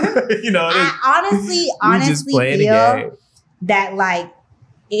game. You know. I honestly feel that like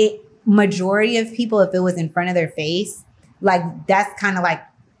majority of people, if it was in front of their face, like that's kind of like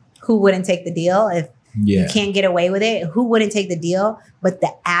who wouldn't take the deal if you can't get away with it. Who wouldn't take the deal? But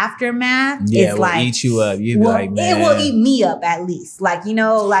the aftermath is like, eat you up. You'd be like, man. It will eat me up at least. Like, you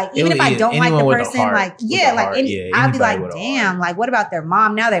know, like even if I don't like the person, like, I'll be like, damn, like what about their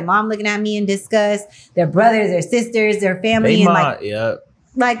mom? Now their mom looking at me in disgust, their brothers, their sisters, their family.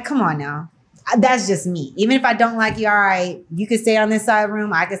 Like, come on now. That's just me. Even if I don't like you, all right, you could stay on this side of the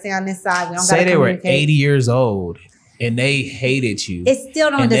room. I could stay on this side. We don't say they were 80 years old and they hated you. It still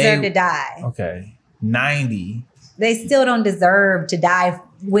don't deserve to die. Okay. 90. They still don't deserve to die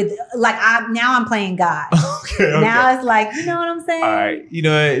with like I'm playing God. Okay. Now it's like, you know what I'm saying? All right. You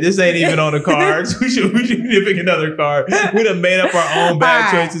know, this ain't even on the cards. we should pick another card. We'd have made up our own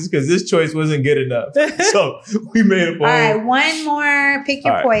bad choices because this choice wasn't good enough. So we made up our own. All right, one more pick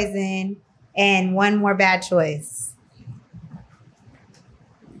your poison and one more bad choice.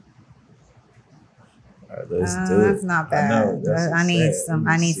 Let's do it. That's not bad. I need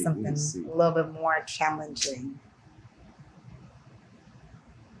something a little bit more challenging.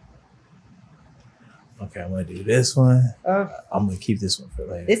 Okay, I'm gonna do this one. I'm gonna keep this one for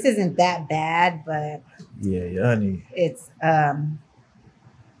later. This isn't that bad, but honey. It's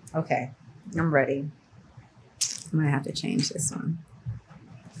okay. I'm ready. I'm gonna have to change this one.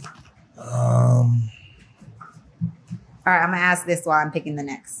 All right, I'm gonna ask this while I'm picking the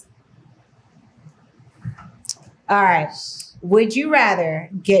next. All right. Would you rather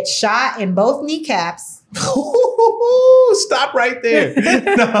get shot in both kneecaps? Stop right there.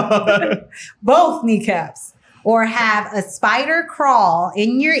 No. Both kneecaps. Or have a spider crawl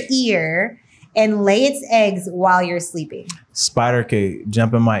in your ear and lay its eggs while you're sleeping? Spider could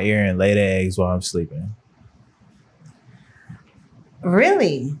jump in my ear and lay the eggs while I'm sleeping.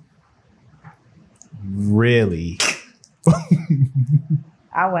 Really? Really?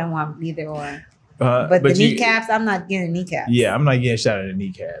 I wouldn't want either or. But the kneecaps, I'm not getting kneecaps. Yeah, I'm not getting shot at the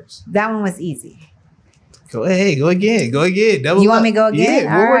kneecaps. That one was easy. Go ahead, go again. Double you want me to go again?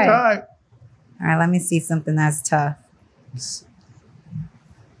 Yeah, one more time. All right, let me see something that's tough.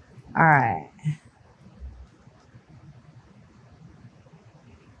 All right.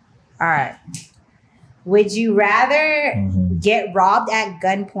 Would you rather get robbed at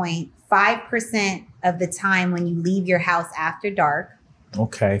gunpoint 5% of the time when you leave your house after dark?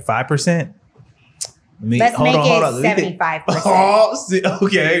 Okay, 5%. Let's make it 75%. Oh,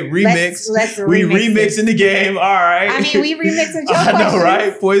 okay, remix. Let's we remixing the game. All right. I mean, we remixing your I questions. know,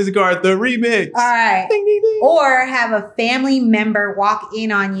 right? Poison card, the remix. All right. Ding, ding, ding. Or have a family member walk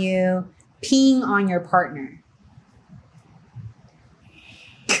in on you peeing on your partner.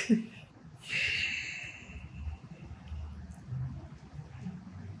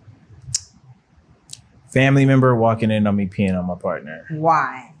 Family member walking in on me peeing on my partner.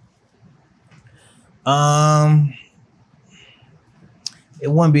 Why? It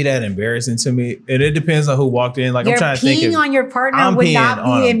wouldn't be that embarrassing to me. And it depends on who walked in. Like, I'm trying to think. Peeing on your partner I'm would peeing not be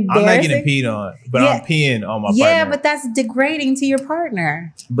on him. embarrassing. I'm not getting peed on, but I'm peeing on my partner. Yeah, but that's degrading to your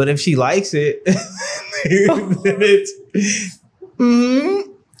partner. But if she likes it, then it's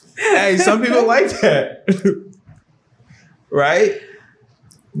Hey, some people like that. Right?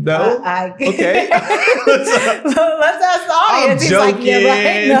 No? Okay. Let's ask the audience. I'm joking. Like,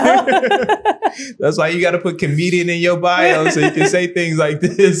 yeah, right? No. That's why you got to put comedian in your bio so you can say things like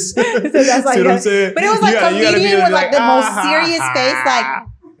this. So that's like, see what I'm saying? But it was like comedian with like the most serious face, like,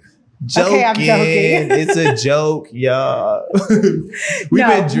 joking. Okay, I'm joking. It's a joke, y'all.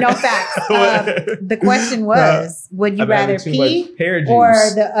 No facts. The question was, would you rather pee or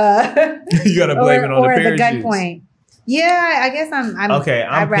the you gotta blame it on the pear juice. Gunpoint? Yeah, I guess I'm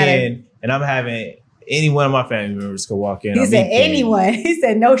peeing and I'm having any one of my family members could walk in. He said anyone. He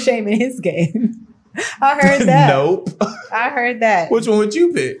said no shame in his game. I heard that. Nope. I heard that. Which one would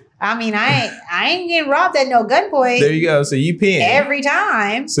you pick? I mean, I ain't getting robbed at no gunpoint. There you go. So you peeing every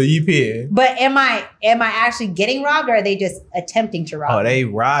time. So you peeing. But am I actually getting robbed, or are they just attempting to rob? Oh, they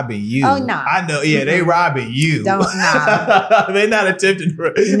robbing you. Oh no. I know. Yeah, they robbing you. Don't nah. They not attempting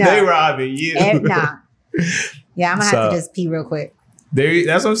to. No. They robbing you. Nah. Yeah, I'm gonna have to just pee real quick.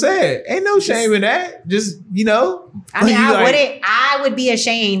 That's what I'm saying. Ain't no shame in that. Just, I mean, I would be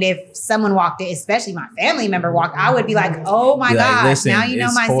ashamed if someone walked in, especially my family member walked. I would be like, oh my gosh, listen, now you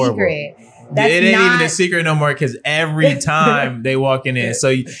know my horrible. secret. It ain't even a secret no more because every time they walking in.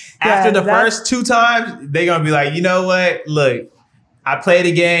 So after the first 2 times, they going to be like, you know what? Look, I played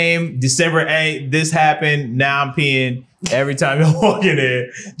a game December 8th. This happened. Now I'm peeing. Every time you're walking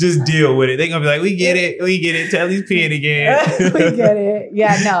in, just deal with it. They're gonna be like, we get it. Telly's peeing again. We get it.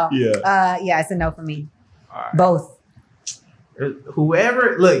 Yeah, no. Yeah. Yeah, it's a no for me. Right. Both.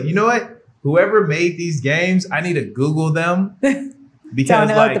 Look, you know what? Whoever made these games, I need to Google them. Because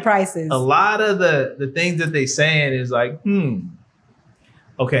the prices. A lot of the things that they saying is like,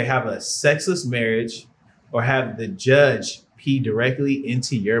 okay, have a sexless marriage or have the judge pee directly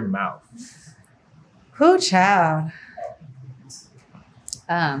into your mouth. Who child?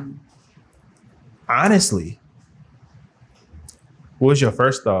 Honestly, what was your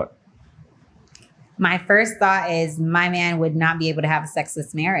first thought? My first thought is my man would not be able to have a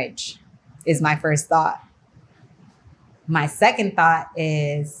sexless marriage, is my first thought. My second thought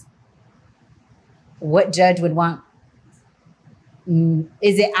is what judge would want,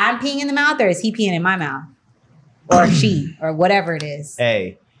 is it I'm peeing in the mouth or is he peeing in my mouth? Or she, or whatever it is.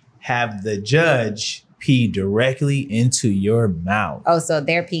 Hey, have the judge pee directly into your mouth. Oh, so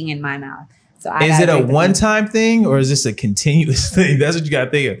they're peeing in my mouth. So is it a one-time thing or is this a continuous thing? That's what you got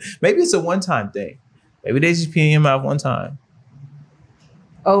to think of. Maybe it's a one-time thing. Maybe they just pee in your mouth one time.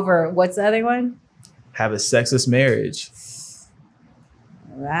 Over what's the other one? Have a sexless marriage.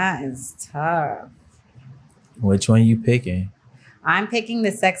 That is tough. Which one you picking? I'm picking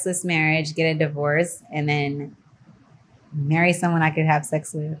the sexless marriage, get a divorce, and then marry someone I could have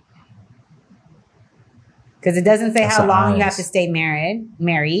sex with. Because it doesn't say how long you have to stay married.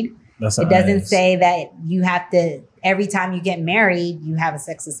 It doesn't say that you have to, every time you get married, you have a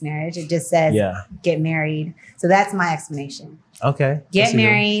sexless marriage. It just says get married. So that's my explanation. Okay. Get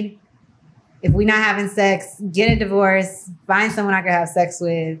married. If we're not having sex, get a divorce, find someone I can have sex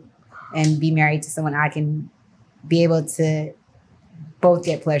with, and be married to someone I can be able to both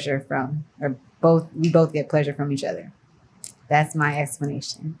get pleasure from, or we both get pleasure from each other. That's my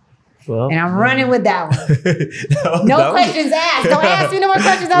explanation. Well, and I'm running with that one. No questions asked. Don't ask me no more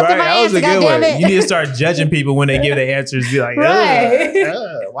questions after my answer. God damn it. You need to start judging people when they give their answers. Be like, right?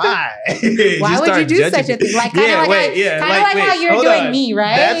 Why? Why would you do such a thing? Like kind of like how you're doing me,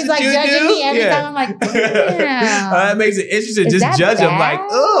 right? That's It's like judging me every time. I'm like, damn. That makes it interesting. Is just judge them like,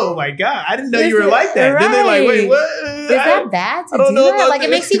 oh my God, I didn't know you were like that. Right. Then they're like, wait, what? Is that bad to do that? Like, it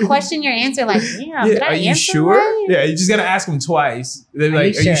makes you question your answer. Like, damn, did I are you answer sure? right? Yeah, you just gotta ask them twice. They're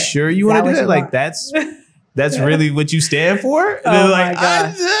like, are you sure you want to do that? Like, that's really what you stand for? And oh they're my like,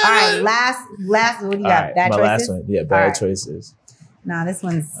 God. All right, last. What do you got? Right, Bad my choices. last one, yeah, bad choices. Nah, this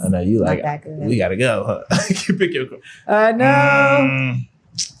one's. I know you not like that good. We gotta go. Huh? You pick your. No.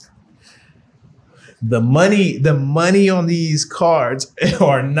 The money on these cards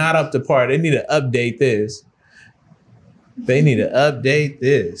are not up to par. They need to update this.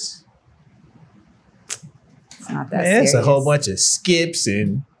 It's not that serious. It's a whole bunch of skips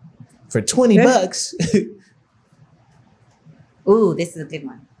and for $20. Ooh, this is a good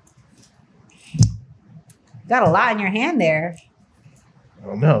one. Got a lot in your hand there. I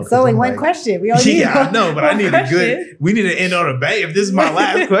don't know. It's only one question. We only need I know, but I need question. a good. We need to end on a bang. If this is my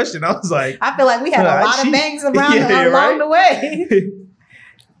last question, I was like, I feel like we had a lot of bangs along the way.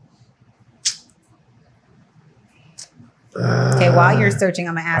 Okay, while you're searching,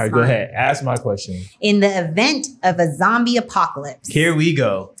 I'm gonna ask. All right, go ahead. Ask my question. In the event of a zombie apocalypse, here we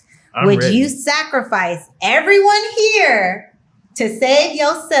go. Would you sacrifice everyone here to save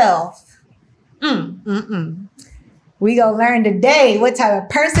yourself? We gonna learn today what type of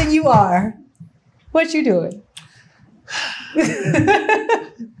person you are. What you doing? Do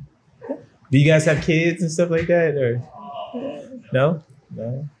you guys have kids and stuff like that, or no?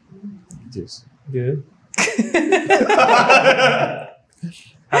 No, just good.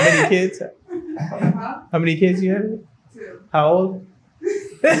 How many kids? How many kids you have? 2. How old?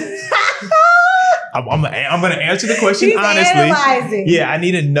 I'm gonna answer the question He's honestly. analyzing. Yeah, I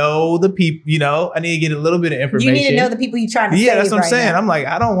need to know the people. You know, I need to get a little bit of information. You need to know the people you're trying to save. Yeah, that's what I'm saying. Now. I'm like,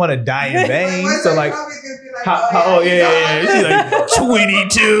 I don't want to die in vain. So like, how old? Yeah. She's like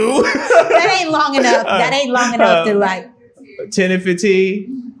 22. That ain't long enough. That ain't long enough to like 10 and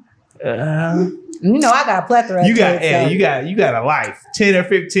 15. You know, I got a plethora. You of got kids, so. you got a life. 10 or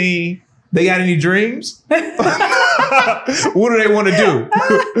 15. They got any dreams? What do they want to do?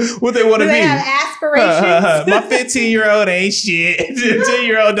 What they want to be? They have aspirations. My 15-year-old ain't shit.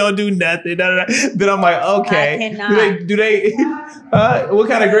 10-year-old don't do nothing. Then I'm like, okay. Do they? What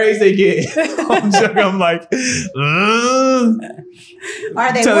kind of grades they get? I'm like,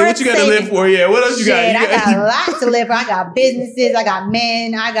 Are they tell me worth what you got to saving? live for? Yeah. What else you got? I got a lot to live for. I got businesses. I got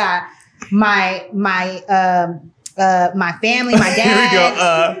men. I got my family, my dad.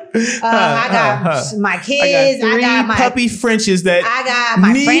 Here we go. I got my kids. I got my puppy Frenches that I got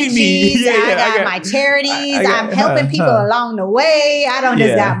my need Frenchies. me. Yeah, I got my charities. I'm helping people along the way. I don't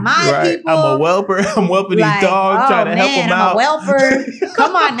just got my people. I'm a whelper. I'm whelping these dogs, trying to help them out. I'm a whelper.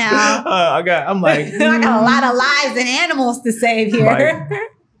 Come on now. I'm like, I got a lot of lives and animals to save here.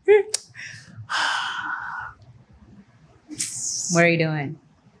 What are you doing?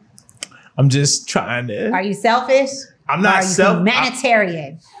 I'm just trying to. Are you selfish? I'm not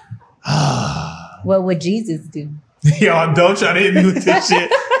humanitarian. What would Jesus do? Y'all don't try to hit me with this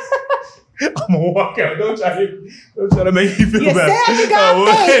shit. I'm gonna walk out. Don't try to make me feel bad. You said you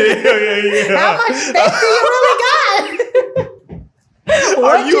got faith. Yeah. How much faith do you really got?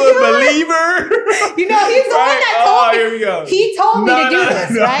 Are you a believer? You know, he's the one that told me. Here we go. He told me to do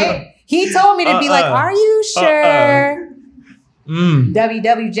this, right? He told me to be like, are you sure?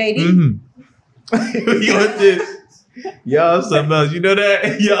 WWJD. You want this? Y'all something else. You know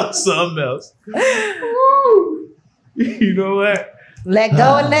that? Y'all something else. You know what? Let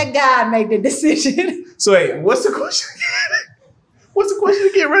go and let God make the decision. So wait, what's the question again? What's the question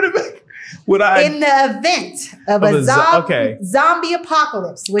again? Run it back. In the event of a zombie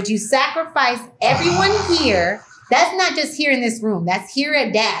apocalypse, would you sacrifice everyone here? That's not just here in this room. That's here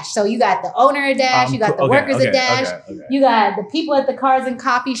at Dash. So you got the owner at Dash. You got the workers at Dash. You got the people at the cars and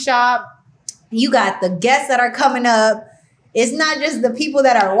coffee shop. You got the guests that are coming up. It's not just the people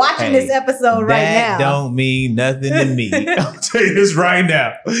that are watching this episode right now. That don't mean nothing to me. I'll tell you this right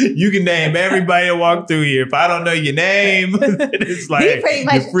now. You can name everybody that walk through here. If I don't know your name, it's like he pretty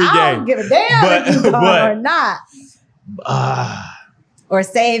much, free game. I don't give a damn if you gone or not. Or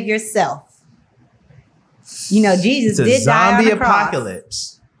save yourself. You know, Jesus did die on the cross. Zombie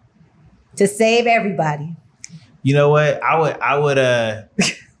apocalypse to save everybody. You know what? I would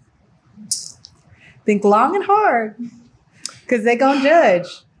think long and hard. Because they're going to judge.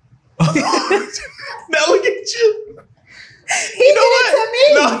 Now look at you. He did it to me.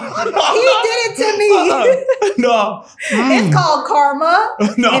 it to me. No. It's called karma.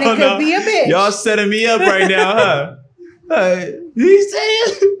 No, and it could be a bitch. Y'all setting me up right now, huh? He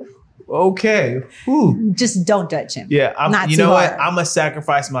said, okay. Ooh. Just don't judge him. Yeah, you too know hard. what? I'm gonna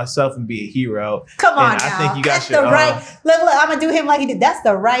sacrifice myself and be a hero. Come on, and now. I think you That's guys should. the right. Look, I'm gonna do him like he did. That's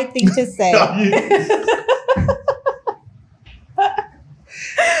the right thing to say.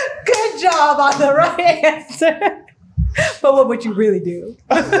 Good job on the right answer. But what would you really do?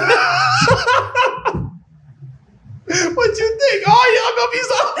 What you think? Oh, y'all gonna be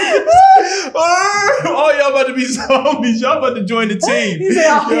zombies? Oh, y'all about to be zombies. Y'all about to join the team. He said,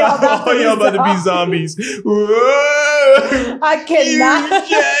 y'all about to be zombies. I cannot.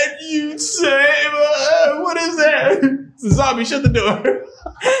 You save. What is that? It's a zombie. Shut the door.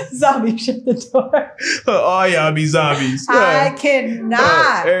 Zombie, shut the door. Oh, y'all be zombies. I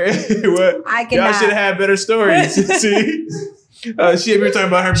cannot. What? I cannot. Y'all should have had better stories. See? She up here talking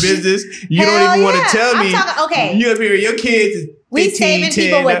about her business. You Hell don't even want yeah. to tell me. Okay. You up here, your kids is 15, We saving 10,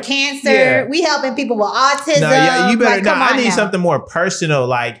 people with cancer. Yeah. We helping people with autism. No, yeah, you better. Like, No, come I on need now. something more personal.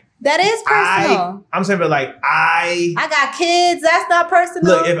 Like That is personal. I'm saying, but like I got kids. That's not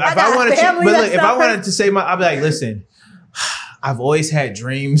personal. look. If I wanted to, family, but look, that's if not I wanted to say I'd be like, listen. I've always had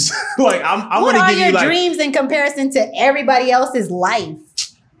dreams. Like I'm what gonna are give your you like dreams in comparison to everybody else's life?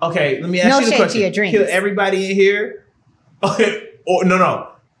 okay. Let me ask No you the shade question. to your dreams. Kill everybody in here. Okay. Oh no.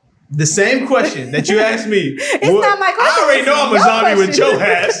 The same question that you asked me. It's not my question. I already know I'm a Your zombie with question. your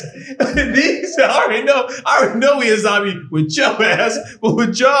ass. I already know we a zombie with your ass. But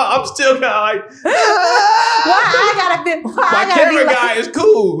with y'all, I'm still kind of like, my camera guy is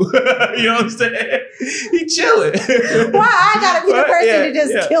cool. You know what I'm saying? He chilling. Why I gotta be the person to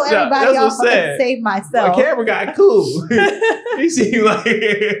just kill everybody that's off what I'm and save myself? My camera guy cool. He seem like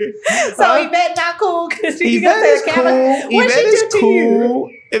So Yvette not cool because she Yvette gonna say is the camera. cool. What Yvette she is do to you?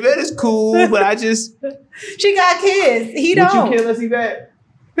 cool. Yvette is cool, but I just She got kids. He don't. Would you kill us, Yvette?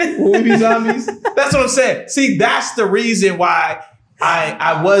 Would we be zombies? That's what I'm saying. See, that's the reason why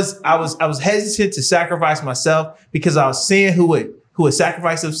I was hesitant to sacrifice myself, because I was seeing who would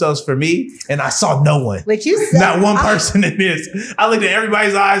sacrifice themselves for me, and I saw no one. But you said, not one person in this. I looked at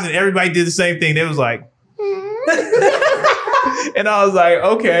everybody's eyes, and everybody did the same thing. They was like, and I was like,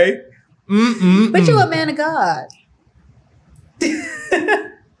 okay. But you a man of God.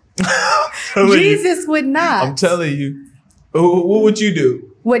 Jesus would not. I'm telling you. What would you do?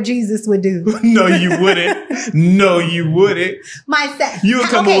 What Jesus would do. No, you wouldn't. No, you wouldn't. You would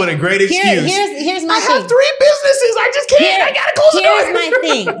come up with a great excuse. Here's my thing. I have 3 businesses. I just can't. I gotta close the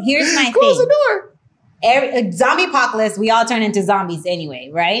door. Here's my thing. Close the door. Zombie apocalypse, we all turn into zombies anyway,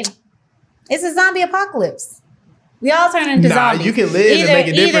 right? It's a zombie apocalypse. We all turn into zombies. You can live and make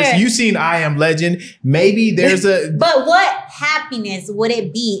a difference. You seen I Am Legend. Maybe there's a... But what happiness would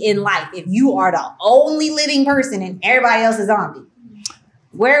it be in life if you are the only living person and everybody else is zombie?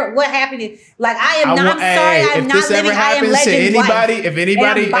 What happiness? Like I'm not living I Am Legend life. If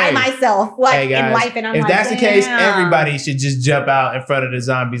anybody... And I'm by myself, like in life, and I'm if like, that's the case, everybody should just jump out in front of the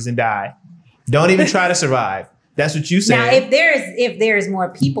zombies and die. Don't even try to survive. That's what you said. Now, if there's more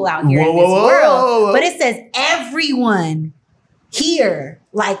people out here in this world, but it says everyone here,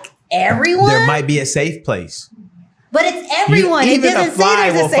 like everyone. There might be a safe place. But it's everyone. Even it doesn't a fly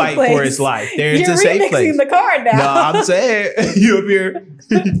say there's will a safe fight place. for its life. There's You're a safe place. remixing the card now. No, I'm saying you up here,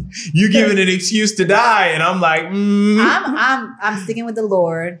 you giving an excuse to die, and I'm like, I'm sticking with the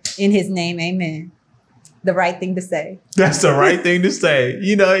Lord in His name, Amen. The right thing to say. That's the right thing to say.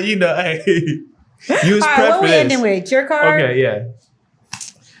 You know. Hey. You was all right, prepped what for we this. ending with? Your card? Okay, yeah.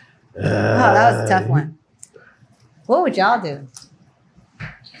 Oh, that was a tough one. What would y'all do?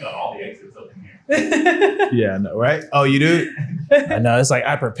 Got all the exits up in here. Yeah, I know, right? Oh, you do? I know. It's like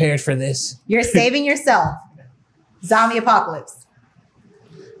I prepared for this. You're saving yourself. Zombie apocalypse.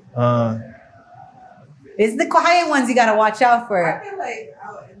 It's the quiet ones you got to watch out for. I feel like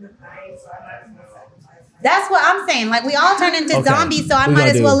out in the night, so I'm not going to sacrifice. That's what I'm saying. Like, we all turn into zombies, so I might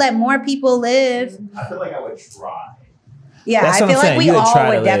as well let more people live. I feel like I would try. Yeah, That's I what feel I'm like saying. we You would all try to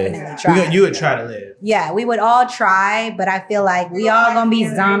would live. definitely try. You would try to live. Yeah, we would all try, but I feel like we all gonna be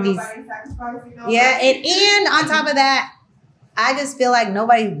zombies. Yeah, and on top of that, I just feel like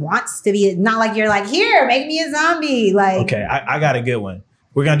nobody wants to be. Not like you're like, here, make me a zombie. Like, Okay, I got a good one.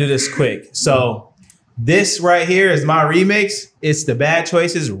 We're gonna do this quick. So this right here is my remix. It's the Bad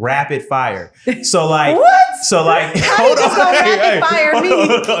Choices Rapid Fire. So like, what? So like, How you just gonna rapid fire me?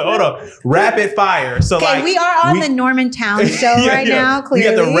 Hold on, rapid fire. So okay, like, we are on the Norman Town show right now. Clearly,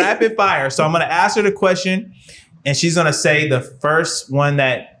 we got the rapid fire. So I'm gonna ask her the question, and she's gonna say the first one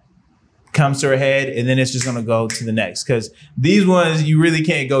that comes to her head, and then it's just gonna go to the next. Because these ones you really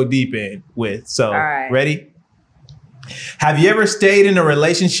can't go deep in with. So, All right. Ready? Have you ever stayed in a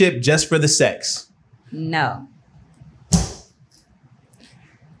relationship just for the sex? No.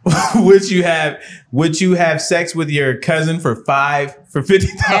 Would you have sex with your cousin for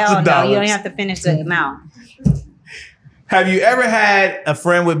 $50,000? Hell no, you don't have to finish the amount. Have you ever had a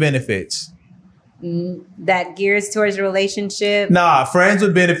friend with benefits? That gears towards a relationship? Nah, friends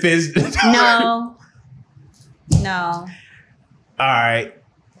with benefits. No. No. All right.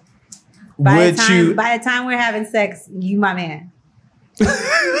 By the time we're having sex, you my man.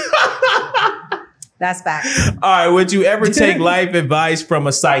 That's fact. All right. Would you ever take life advice from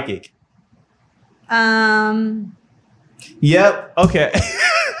a psychic? Yep. Okay.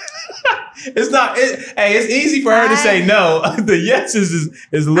 It's easy for her to say no. The yes is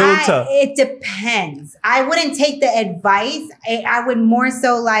a little tough. It depends. I wouldn't take the advice. I would more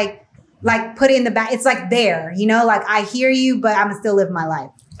so like put it in the back. It's like there, like I hear you, but I'm still live my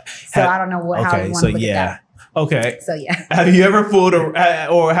life. So I don't know how you want to put it down. Okay. So yeah. Have you ever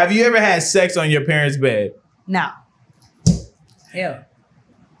or have you ever had sex on your parents' bed? No. Ew.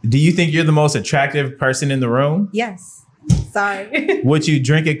 Do you think you're the most attractive person in the room? Yes. Sorry. Would you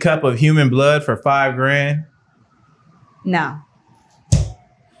drink a cup of human blood for $5,000? No.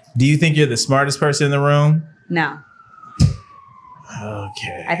 Do you think you're the smartest person in the room? No.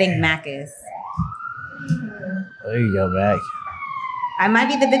 Okay. I think Mac is. There you go, Mac. I might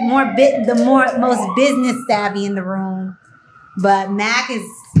be the most business savvy in the room, but Mac is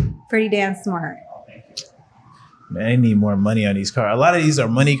pretty damn smart. Man, I need more money on these cars. A lot of these are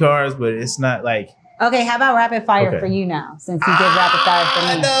money cars, but it's not like. Okay, how about rapid fire for you now? Since you did rapid fire for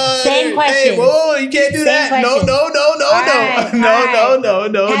me. No, Same question. Hey, whoa, you can't do that. Question.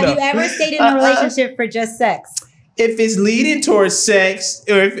 No. Have you ever stayed in a relationship for just sex? If it's leading towards sex,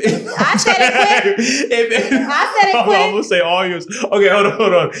 or if I said it quick. I'm gonna say all yours. Okay, hold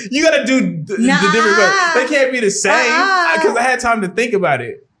on. You gotta do the different ones. They can't be the same because I had time to think about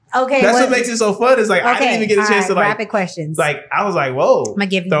it. Okay, that's what makes it so fun. It's like I didn't even get a chance to rapid questions. Like I was like, whoa. I'm gonna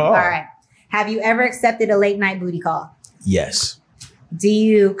give you. All right. Have you ever accepted a late night booty call? Yes. Do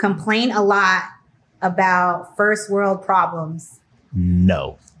you complain a lot about first world problems?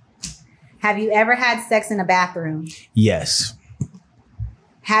 No. Have you ever had sex in a bathroom? Yes.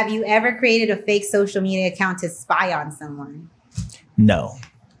 Have you ever created a fake social media account to spy on someone? No.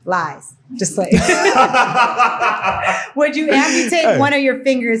 Lies. Just like. Would you amputate one of your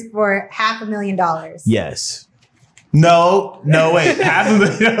fingers for $500,000? Yes. No, wait.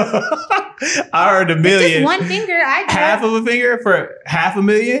 $500,000. I heard $1 million. Just one finger. I do half of a finger for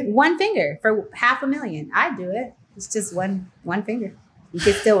 $500,000? One finger for $500,000. I do it. It's just one finger. You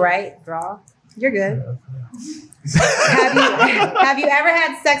can still write, draw. You're good. Have you ever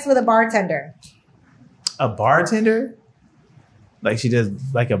had sex with a bartender? A bartender? Like she does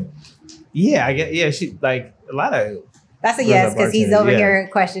like a she like a lot of. That's a yes because he's over here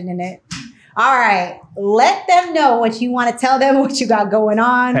questioning it. All right. Let them know what you want to tell them, what you got going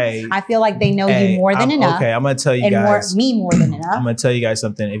on. Hey, I feel like they know you more than enough. Okay, I'm going to tell you guys. More than enough. I'm going to tell you guys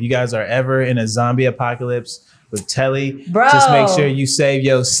something. If you guys are ever in a zombie apocalypse with Telly, just make sure you save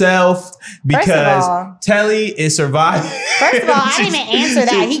yourself because Telly is surviving. First of all, I didn't even answer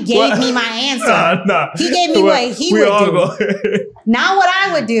that. He gave me my answer. He gave me what he would do. Not what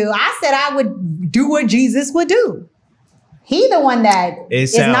I would do. I said I would do what Jesus would do. He the one that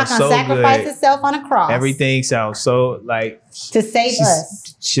is not going to sacrifice himself on a cross. Everything sounds so like to save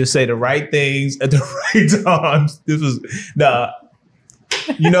us. She'll say the right things at the right times. This was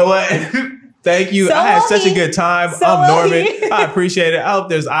you know what? Thank you. I had such a good time. I'm Norman. I appreciate it. I hope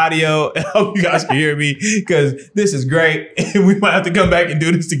there's audio. I hope you guys can hear me because this is great. And we might have to come back and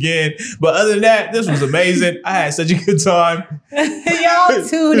do this again. But other than that, this was amazing. I had such a good time. Y'all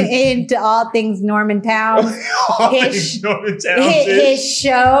tune in to All Things Norman Towns. His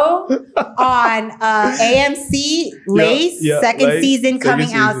show on AMC, Lace, second season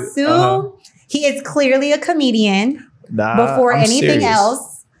coming out soon. He is clearly a comedian before anything else.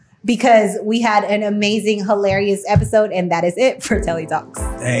 Because we had an amazing, hilarious episode, and that is it for Telly Talks.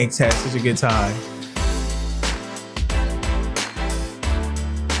 Thanks. Had such a good time.